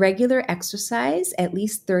 So regular exercise, at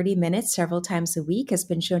least 30 minutes several times a week, has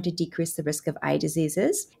been shown to decrease the risk of eye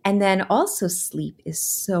diseases. And then also sleep is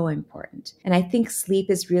so important. And I think sleep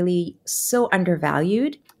is really so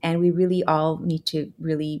undervalued. And we really all need to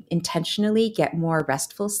really intentionally get more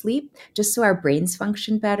restful sleep, just so our brains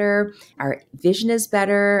function better, our vision is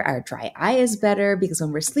better, our dry eye is better, because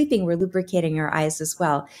when we're sleeping, we're lubricating our eyes as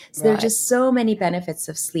well. So there are just so many benefits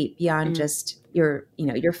of sleep beyond just your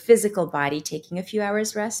physical body taking a few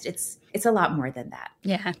hours rest. It's a lot more than that.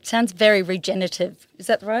 Yeah, sounds very regenerative. Is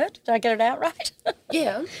that right? Did I get it out right?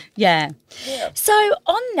 Yeah. Yeah. So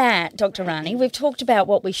on that, Dr. Rani, we've talked about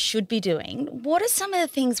what we should be doing. What are some of the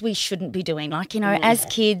things we shouldn't be doing? Like, as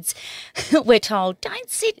kids, we're told, don't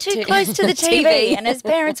sit too close to the TV. And as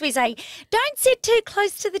parents, we say, don't sit too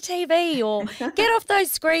close to the TV or get off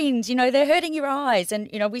those screens. They're hurting your eyes. And,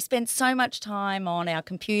 we spend so much time on our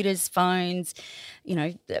computers, phones,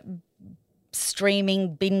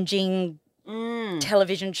 streaming, binging,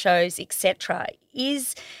 television shows, etc.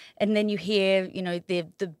 And then you hear,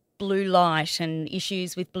 the blue light and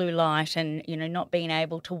issues with blue light and, not being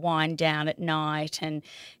able to wind down at night and,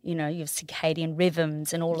 your circadian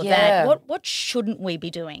rhythms and all of that. What shouldn't we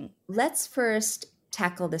be doing? Let's first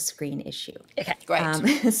tackle the screen issue. Okay, great.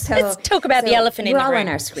 Let's talk about the elephant in the room. We're all on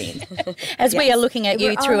our screen. As we are looking at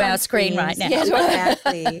you through our screen right now. Yes,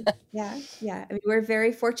 exactly. Yeah. I mean, we're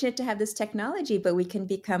very fortunate to have this technology, but we can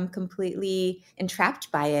become completely entrapped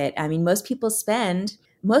by it. I mean, most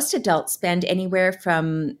adults spend anywhere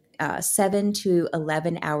from 7 to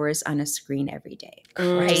 11 hours on a screen every day.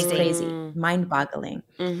 Crazy, mind-boggling.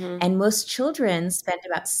 And most children spend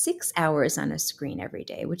about 6 hours on a screen every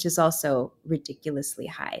day, which is also ridiculously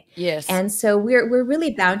high. Yes. And so we're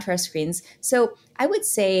really bound to our screens. So I would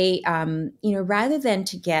say, rather than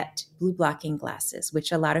to get blue blocking glasses,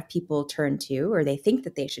 which a lot of people turn to, or they think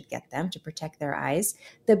that they should get them to protect their eyes,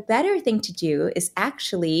 the better thing to do is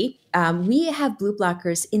actually, we have blue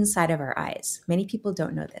blockers inside of our eyes. Many people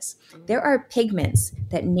don't know this. There are pigments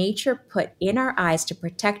that nature put in our eyes to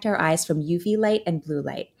protect our eyes from UV light and blue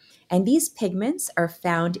light. And these pigments are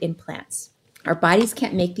found in plants. Our bodies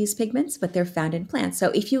can't make these pigments, but they're found in plants.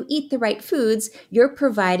 So if you eat the right foods, you're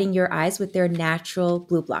providing your eyes with their natural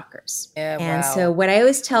blue blockers. So what I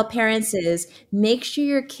always tell parents is make sure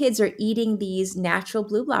your kids are eating these natural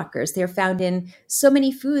blue blockers. They're found in so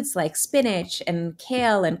many foods like spinach and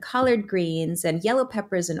kale and collard greens and yellow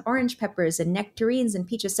peppers and orange peppers and nectarines and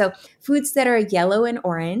peaches. So foods that are yellow and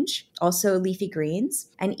orange, also leafy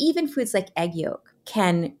greens, and even foods like egg yolk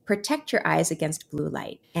can protect your eyes against blue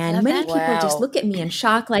light. And many people just look at me in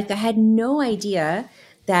shock, like I had no idea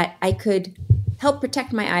that I could help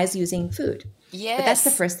protect my eyes using food. Yes. But that's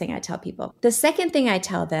the first thing I tell people. The second thing I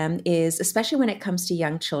tell them is, especially when it comes to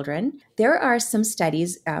young children, there are some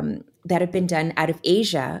studies that have been done out of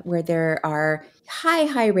Asia where there are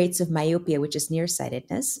high rates of myopia, which is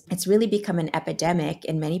nearsightedness. It's really become an epidemic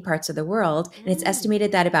in many parts of the world. And it's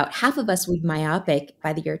estimated that about half of us will be myopic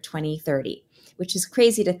by the year 2030. Which is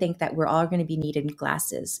crazy to think that we're all going to be needing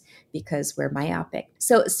glasses because we're myopic.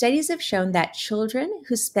 So studies have shown that children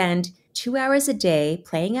who spend 2 hours a day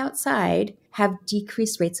playing outside have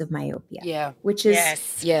decreased rates of myopia. Yeah. Which is,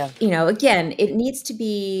 again, it needs to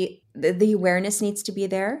be, the awareness needs to be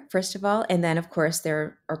there, first of all. And then, of course,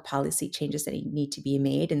 there are policy changes that need to be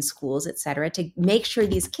made in schools, et cetera, to make sure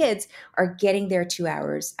these kids are getting their 2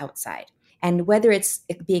 hours outside. And whether it's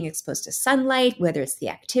being exposed to sunlight, whether it's the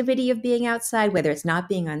activity of being outside, whether it's not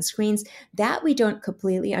being on screens, that we don't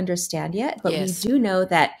completely understand yet. But we do know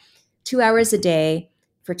that 2 hours a day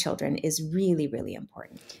for children is really, really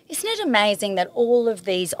important. Isn't it amazing that all of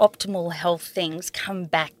these optimal health things come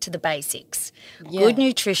back to the basics? Yeah. Good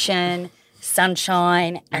nutrition,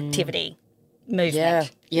 sunshine, activity, movement.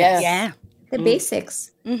 Yeah. The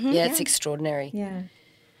basics. Mm-hmm. Yeah, it's extraordinary. Yeah.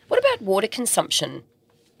 What about water consumption?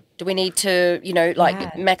 Do we need to,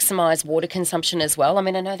 maximise water consumption as well? I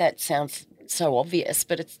mean, I know that sounds so obvious,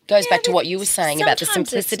 but it goes back to what you were saying about the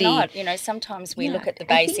simplicity. It's not. Sometimes we look at the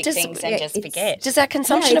basic things and just forget. Does our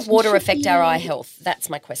consumption of water affect our eye health? That's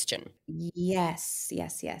my question. Yes.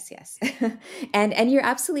 and you're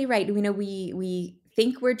absolutely right. We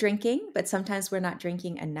think we're drinking, but sometimes we're not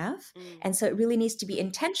drinking enough. And so it really needs to be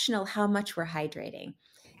intentional how much we're hydrating.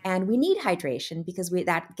 And we need hydration because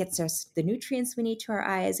that gets us the nutrients we need to our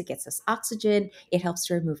eyes. It gets us oxygen. It helps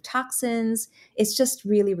to remove toxins. It's just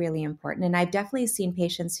really, really important. And I've definitely seen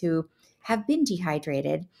patients who have been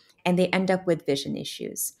dehydrated and they end up with vision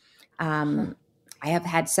issues. I have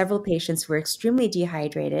had several patients who were extremely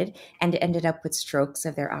dehydrated and ended up with strokes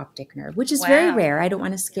of their optic nerve, which is very rare. I don't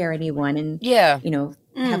want to scare anyone and,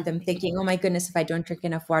 have them thinking, oh my goodness, if I don't drink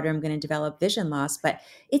enough water, I'm going to develop vision loss. But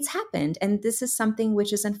it's happened. And this is something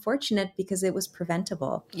which is unfortunate because it was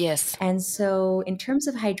preventable. Yes. And so in terms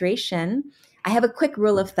of hydration, I have a quick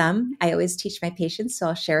rule of thumb. I always teach my patients, so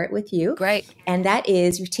I'll share it with you. Great. And that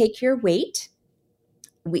is you take your weight.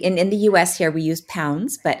 In the US here, we use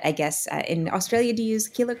pounds, but I guess in Australia, do you use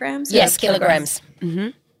kilograms? Yes, kilograms. Mm-hmm.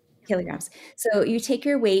 Kilograms. So you take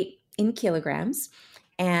your weight in kilograms,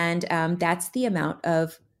 and that's the amount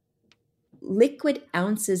of liquid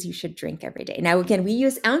ounces you should drink every day. Now, again, we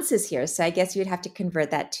use ounces here, so I guess you'd have to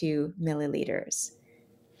convert that to milliliters.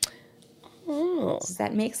 Oh. Does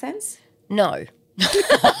that make sense? No.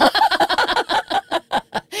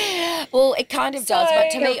 Well, it kind of does,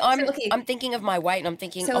 but to me, I'm thinking of my weight, and I'm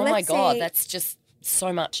thinking, oh my God, that's just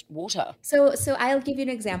so much water. So I'll give you an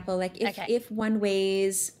example. Like if one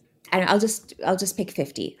weighs, I'll just pick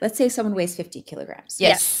 50. Let's say someone weighs 50 kilograms.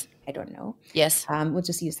 Yes. I don't know. Yes. We'll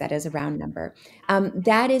just use that as a round number.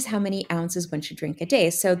 That is how many ounces one should drink a day.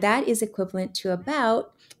 So that is equivalent to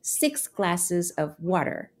about 6 glasses of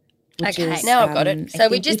water. Now I've got it. So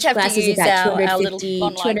we just have to use our little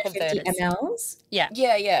online 250 converters. mLs. Yeah.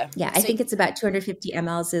 Yeah, I think it's about 250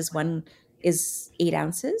 mLs is 8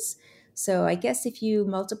 ounces. So I guess if you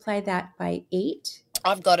multiply that by 8,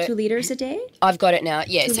 I've got it. 2 liters a day? I've got it now.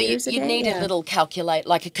 Yeah. 2 So liters a you'd day? need a little calculate,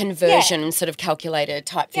 like a conversion sort of calculator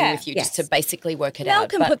type thing with you just to basically work it Mel out.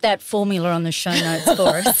 can put that formula on the show notes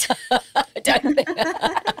for us.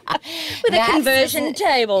 With a conversion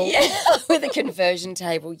table. Yeah, with a conversion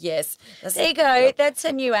table, yes. There you go. That's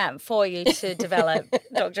a new app for you to develop,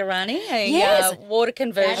 Dr. Rani. Yes. Water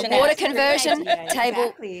conversion. Water conversion table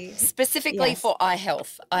Exactly. specifically for eye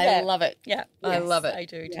health. I love it. Yeah. I love it. I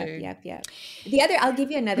do too. Yep. I'll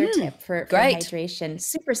give you another tip for hydration.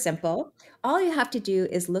 Super simple. All you have to do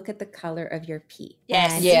is look at the color of your pee.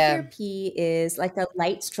 Yes. And if your pee is like a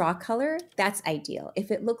light straw color, that's ideal. If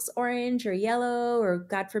it looks orange or yellow or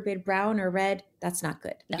God forbid brown or red, that's not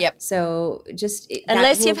good. No. Yep. So just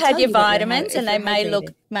unless you've had your vitamins, and they may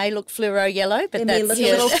look fluoro yellow, but it may look a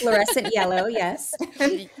little fluorescent yellow, yes.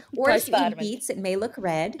 Or if you eat beets, it may look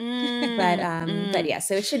red. But yeah,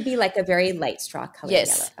 so it should be like a very light straw color.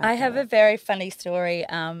 Yes. Yellow. I have a very funny story.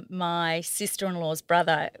 My sister-in-law's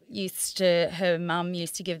brother her mum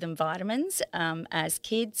used to give them vitamins as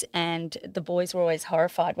kids, and the boys were always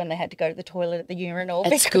horrified when they had to go to the toilet at the urinal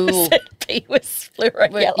at school. Pee was fluoro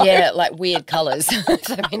yellow. Yeah, like weird colours. So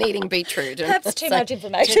I've been eating beetroot. That's too much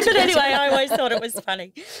information. But anyway, I always thought it was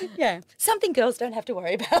funny. Yeah. Something girls don't have to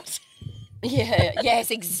worry about. Yeah.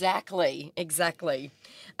 Yes. Exactly.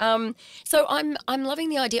 So I'm loving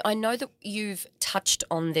the idea. I know that you've touched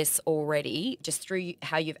on this already just through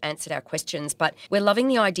how you've answered our questions, but we're loving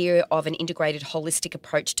the idea of an integrated holistic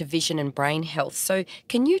approach to vision and brain health. So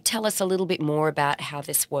can you tell us a little bit more about how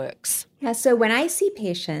this works? Yeah, so when I see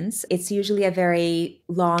patients, it's usually a very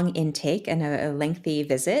long intake and a lengthy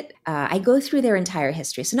visit. I go through their entire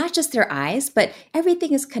history. So not just their eyes, but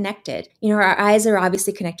everything is connected. Our eyes are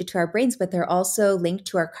obviously connected to our brains, but they're also linked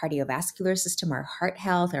to our cardiovascular system, our heart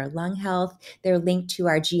health, our lung health. They're linked to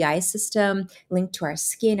our GI system, linked to our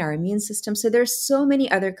skin, our immune system. So there's so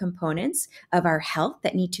many other components of our health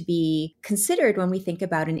that need to be considered when we think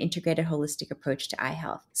about an integrated holistic approach to eye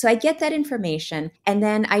health. So I get that information, and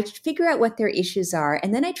then I figure out what their issues are,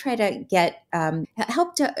 and then I try to get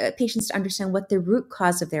help patients to understand what the root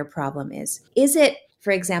cause of their problem is. Is it,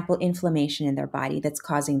 for example, inflammation in their body that's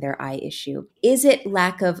causing their eye issue? Is it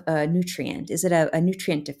lack of a nutrient? Is it a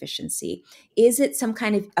nutrient deficiency? Is it some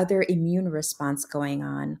kind of other immune response going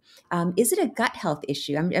on? Is it a gut health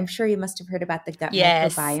issue? I'm sure you must have heard about the gut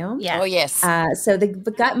microbiome. Yeah. Oh, yes. So the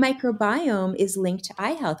gut microbiome is linked to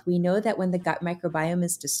eye health. We know that when the gut microbiome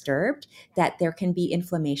is disturbed, that there can be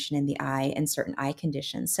inflammation in the eye and certain eye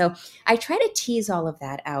conditions. So I try to tease all of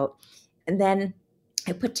that out. And then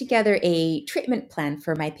I put together a treatment plan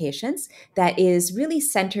for my patients that is really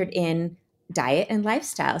centered in diet and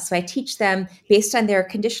lifestyle. So I teach them based on their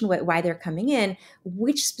condition, why they're coming in,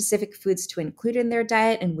 which specific foods to include in their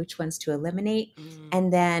diet and which ones to eliminate.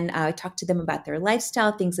 And then I talk to them about their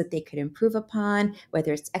lifestyle, things that they could improve upon,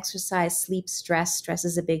 whether it's exercise, sleep, stress. Stress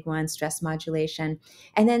is a big one, stress modulation.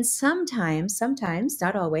 And then sometimes,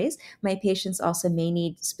 not always, my patients also may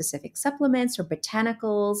need specific supplements or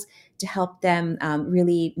botanicals to help them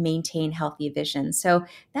really maintain healthy vision. So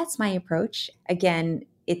that's my approach. Again,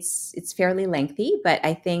 it's fairly lengthy, but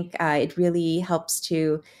I think it really helps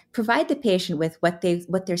to provide the patient with what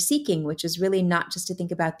they're seeking, which is really not just to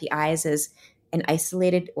think about the eyes as an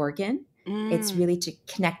isolated organ, It's really to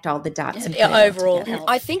connect all the dots and Yeah, put it all overall together. health.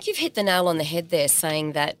 I think you've hit the nail on the head there,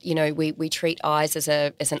 saying that, you know, we treat eyes as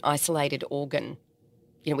an isolated organ.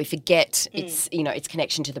 You know, we forget its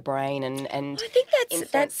connection to the brain and I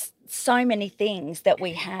think that's so many things that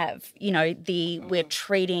we have. You know, we're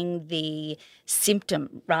treating the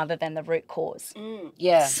symptom rather than the root cause.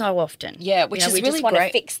 Yeah. So often. Yeah, which is we really just want to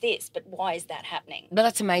great. fix this, but why is that happening? But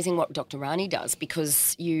that's amazing what Dr. Rani does,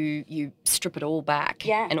 because you strip it all back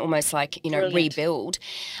Yeah. and almost like, you know, Brilliant. rebuild.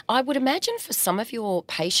 I would imagine for some of your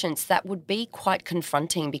patients that would be quite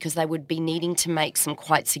confronting, because they would be needing to make some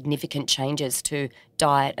quite significant changes to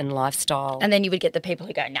diet and lifestyle. And then you would get the people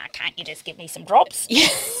who go, "Nah, can't you just give me some drops?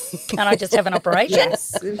 Can't I just have an operation?"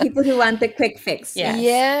 Yes, people who want the quick fix. Yeah.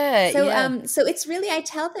 Yes. Yeah. So it's really, I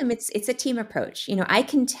tell them it's a team approach. You know, I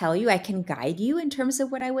can tell you, I can guide you in terms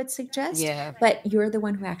of what I would suggest. Yeah. But you're the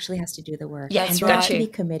one who actually has to do the work. Yes, and you right. have to be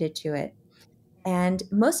committed to it. And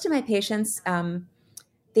most of my patients,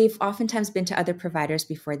 they've oftentimes been to other providers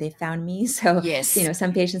before they found me. So, Yes. you know,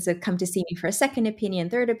 some patients have come to see me for a second opinion,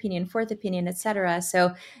 third opinion, fourth opinion, et cetera.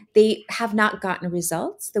 So they have not gotten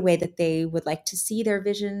results the way that they would like to see their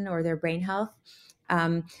vision or their brain health.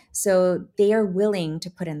 So they are willing to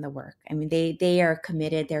put in the work. I mean, they are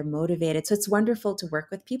committed, they're motivated. So it's wonderful to work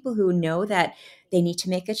with people who know that they need to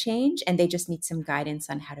make a change and they just need some guidance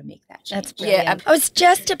on how to make that change. That's brilliant. Yeah. I was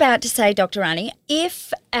just about to say, Dr. Rani,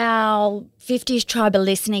 if our 50s tribe are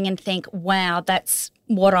listening and think, wow, that's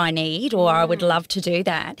what I need, or I would love to do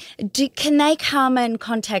that, can they come and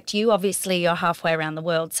contact you? Obviously, you're halfway around the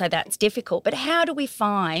world, so that's difficult. But how do we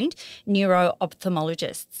find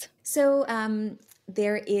neuro-ophthalmologists? So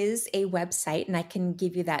there is a website, and I can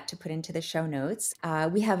give you that to put into the show notes.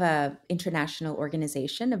 We have a international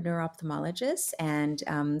organization of neuro-ophthalmologists,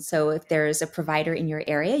 and so if there's a provider in your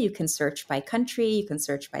area, you can search by country, you can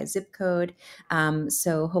search by zip code.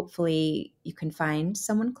 So hopefully you can find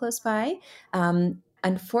someone close by.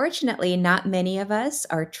 Unfortunately, not many of us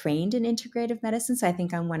are trained in integrative medicine, so I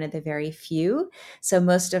think I'm one of the very few. So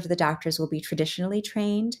most of the doctors will be traditionally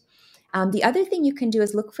trained. The other thing you can do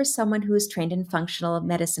is look for someone who is trained in functional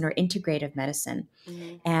medicine or integrative medicine.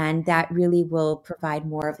 And that really will provide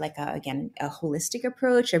more of like a holistic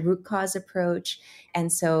approach, a root cause approach.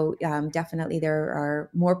 And so definitely there are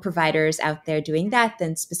more providers out there doing that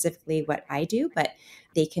than specifically what I do, but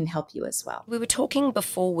they can help you as well. We were talking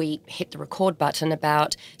before we hit the record button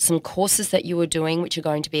about some courses that you were doing, which are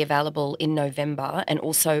going to be available in November, and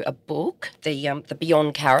also a book, the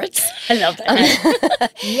Beyond Carrots. I love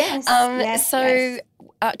that. Yes.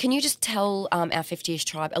 Can you just tell our 50ish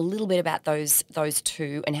tribe a little bit about those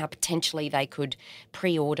two and how potentially they could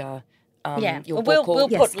pre-order your book?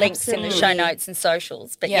 We'll Yes, put links in the show absolutely. notes and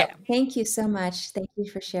socials. But Yeah. yeah. Thank you so much. Thank you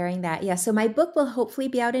for sharing that. Yeah, so my book will hopefully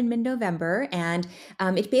be out in mid-November, and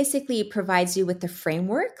it basically provides you with the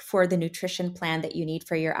framework for the nutrition plan that you need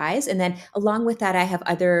for your eyes. And then along with that, I have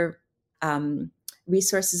other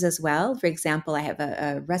resources as well. For example, I have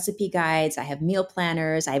a recipe guides, I have meal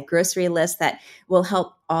planners, I have grocery lists that will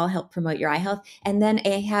help promote your eye health. And then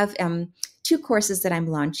I have two courses that I'm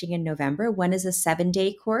launching in November. One is a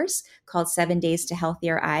 7-day course called 7 Days to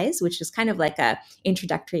Healthier Eyes, which is kind of like a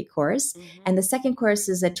introductory course. And the second course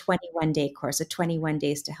is a 21-day course, a 21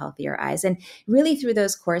 Days to Healthier Eyes. And really through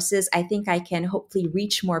those courses, I think I can hopefully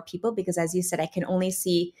reach more people because, as you said, I can only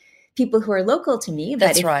see people who are local to me, but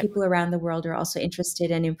That's if right. people around the world are also interested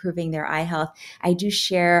in improving their eye health, I do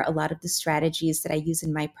share a lot of the strategies that I use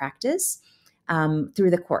in my practice through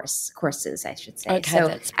the courses, I should say. Okay, So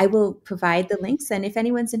that's- I will provide the links, and if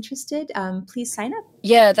anyone's interested, please sign up.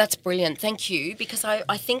 Yeah, that's brilliant. Thank you. Because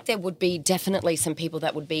I think there would be definitely some people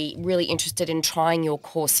that would be really interested in trying your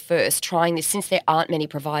course first, trying this, since there aren't many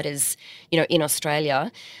providers, in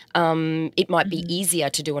Australia. It might be easier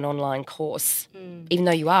to do an online course, even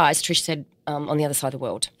though you are, as Trish said, on the other side of the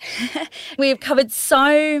world. We have covered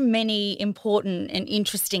so many important and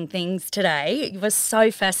interesting things today. It was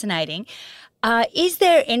so fascinating. Is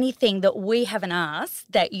there anything that we haven't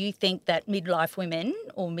asked that you think that midlife women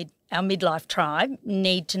or our midlife tribe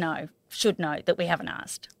need to know, should know, that we haven't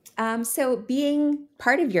asked? So being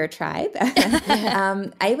part of your tribe,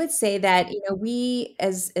 I would say that, we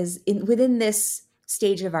within this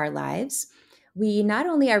stage of our lives, we not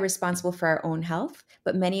only are responsible for our own health,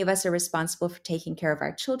 but many of us are responsible for taking care of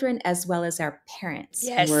our children as well as our parents.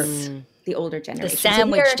 Yes. Who are the older generation.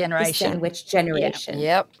 sandwich we are generation. The sandwich generation.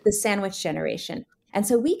 Yep. The sandwich generation. And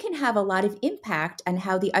so we can have a lot of impact on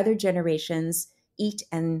how the other generations eat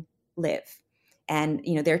and live and,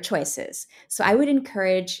 their choices. So I would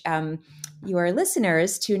encourage your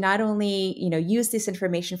listeners to not only, use this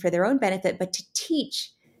information for their own benefit, but to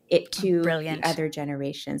teach it to Brilliant. the other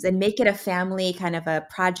generations and make it a family kind of a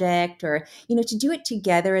project, or, to do it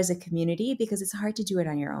together as a community, because it's hard to do it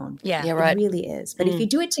on your own. Yeah. Yeah, right. It really is. But if you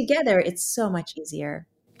do it together, it's so much easier.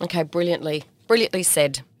 Okay, brilliantly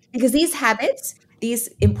said. Because these habits, these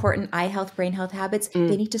important eye health, brain health habits,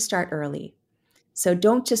 they need to start early. So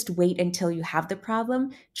don't just wait until you have the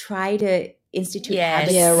problem. Try to institute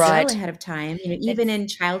habits well ahead of time, even in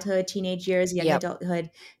childhood, teenage years, young adulthood,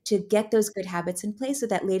 to get those good habits in place so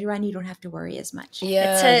that later on you don't have to worry as much.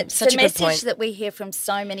 Yeah, it's such a a good message point. that we hear from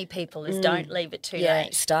so many people is don't leave it too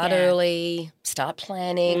late. Start early, start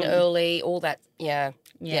planning early, all that.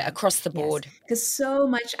 Yeah, across the board. Because so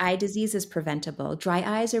much eye disease is preventable. Dry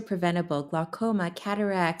eyes are preventable. Glaucoma,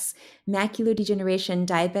 cataracts, macular degeneration,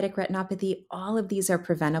 diabetic retinopathy, all of these are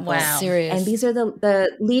preventable. Wow. Serious. And these are the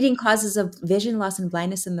leading causes of vision loss and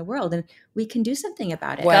blindness in the world. And we can do something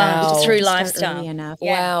about it. Wow. Through Start lifestyle. early enough.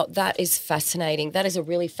 Wow, that is fascinating. That is a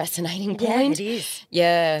really fascinating point. Yeah, it is.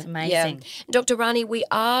 Yeah. It's amazing. Yeah. Dr. Rani, we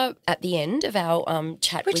are at the end of our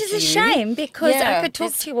chat Which with is you. a shame, because Yeah, I could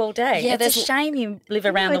talk to you all day. yeah, It's a there's- shame you live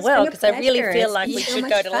around the it's been world, a because I really pleasure. feel It's like been we so should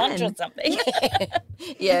much go to lunch or fun. something.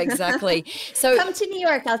 Yeah, exactly. So Come to New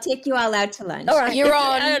York. I'll take you all out to lunch. All right. You're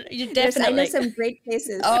on. You I know definitely. some great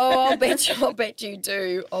places. Oh, I'll bet you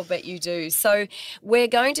do. I'll bet you do. So we're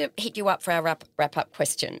going to hit you up for our wrap up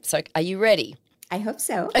question. So are you ready? I hope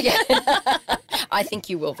so. Okay. I think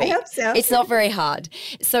you will be. I hope so. It's not very hard.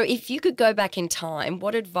 So if you could go back in time,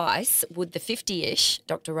 what advice would the 50-ish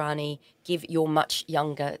Dr. Rani give your much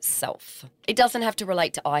younger self? It doesn't have to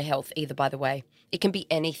relate to eye health either, by the way. It can be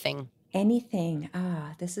anything. Anything.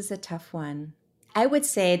 This is a tough one. I would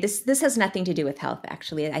say this has nothing to do with health,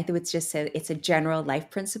 actually. I think it's a general life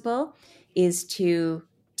principle, is to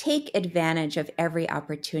take advantage of every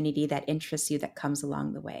opportunity that interests you that comes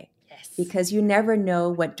along the way. Yes. Because you never know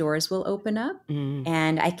what doors will open up.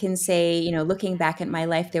 And I can say, looking back at my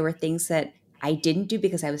life, there were things that I didn't do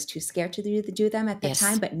because I was too scared to do them at the Yes.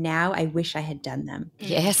 time, but now I wish I had done them.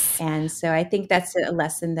 Yes. And so I think that's a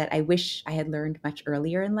lesson that I wish I had learned much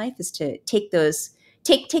earlier in life, is to take those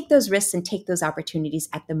risks and take those opportunities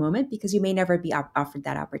at the moment, because you may never be offered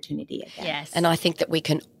that opportunity again. Yes. And I think that we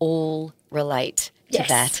can all relate to Yes.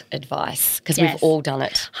 that advice, because Yes. we've all done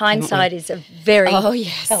it. Hindsight is a very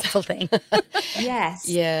yes. helpful thing. Yes.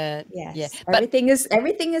 Yeah. Yes. Yeah. But Everything is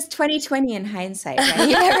 2020 in hindsight, right?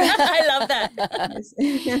 I love that.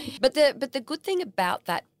 But the good thing about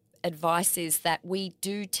that advice is that we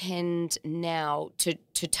do tend now to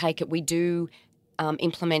take it. We do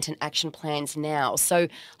implement and action plans now. So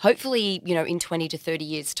hopefully, in 20 to 30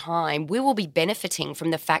 years' time, we will be benefiting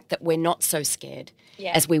from the fact that we're not so scared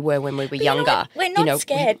as we were when we were younger. We're not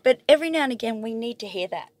scared, but every now and again we need to hear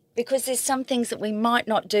that. Because there's some things that we might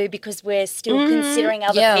not do because we're still considering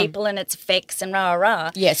other people and its effects and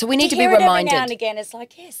rah-rah. Yeah, so we need to be hear it reminded. every now and again, it's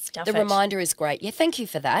like, yes, stuff The it. reminder is great. Yeah, thank you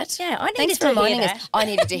for that. Yeah, I needed Thanks to for reminding hear us. that. I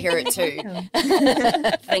needed to hear it too.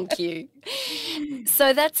 Thank you.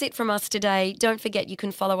 So that's it from us today. Don't forget you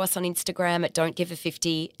can follow us on Instagram at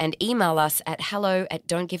don'tgive50 and email us at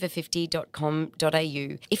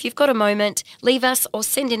hello@don'tgive50.com.au. If you've got a moment, leave us or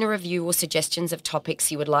send in a review or suggestions of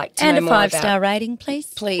topics you would like to And know a more about. 5-star rating, please.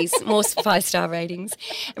 Please, more 5-star ratings.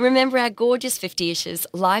 And remember our gorgeous 50-ishes.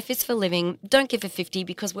 Life is for living. Don't give a 50,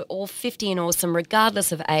 because we're all 50 and awesome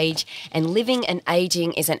regardless of age. And living and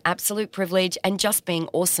aging is an absolute privilege, and just being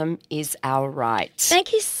awesome is our right.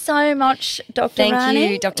 Thank you so much, Dr. Thank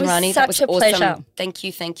Rani. you, Dr. It was Rani. Such That was a awesome. pleasure. Thank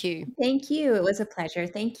you. Thank you. Thank you. It was a pleasure.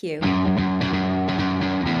 Thank you.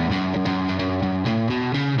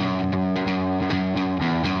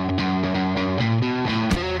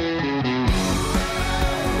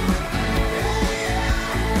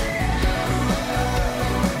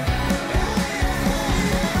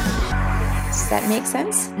 Does that make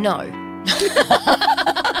sense? No.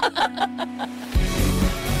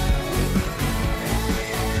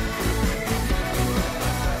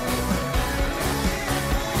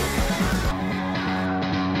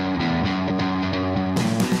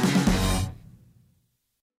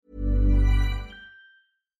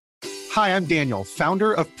 Hi, I'm Daniel,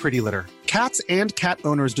 founder of Pretty Litter. Cats and cat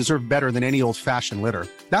owners deserve better than any old-fashioned litter.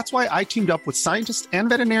 That's why I teamed up with scientists and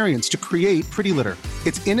veterinarians to create Pretty Litter.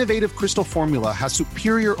 Its innovative crystal formula has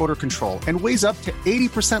superior odor control and weighs up to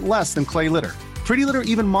 80% less than clay litter. Pretty Litter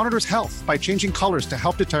even monitors health by changing colors to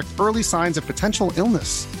help detect early signs of potential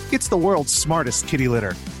illness. It's the world's smartest kitty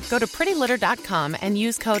litter. Go to prettylitter.com and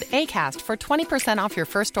use code ACAST for 20% off your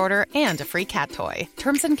first order and a free cat toy.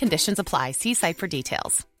 Terms and conditions apply. See site for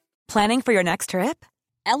details. Planning for your next trip?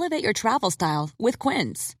 Elevate your travel style with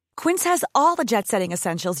Quince. Quince has all the jet-setting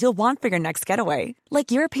essentials you'll want for your next getaway,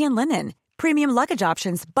 like European linen, premium luggage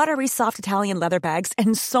options, buttery soft Italian leather bags,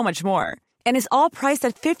 and so much more. And is all priced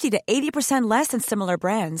at 50 to 80% less than similar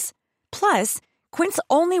brands. Plus, Quince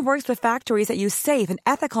only works with factories that use safe and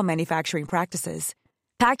ethical manufacturing practices.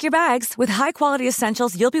 Pack your bags with high-quality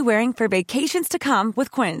essentials you'll be wearing for vacations to come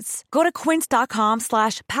with Quince. Go to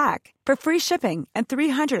quince.com/pack for free shipping and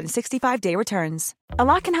 365-day returns. A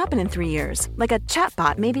lot can happen in 3 years, like a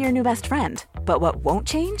chatbot may be your new best friend. But what won't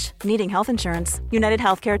change? Needing health insurance. United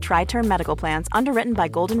Healthcare Tri-Term Medical Plans, underwritten by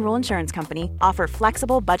Golden Rule Insurance Company, offer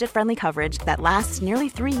flexible, budget-friendly coverage that lasts nearly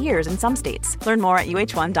 3 years in some states. Learn more at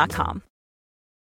uh1.com.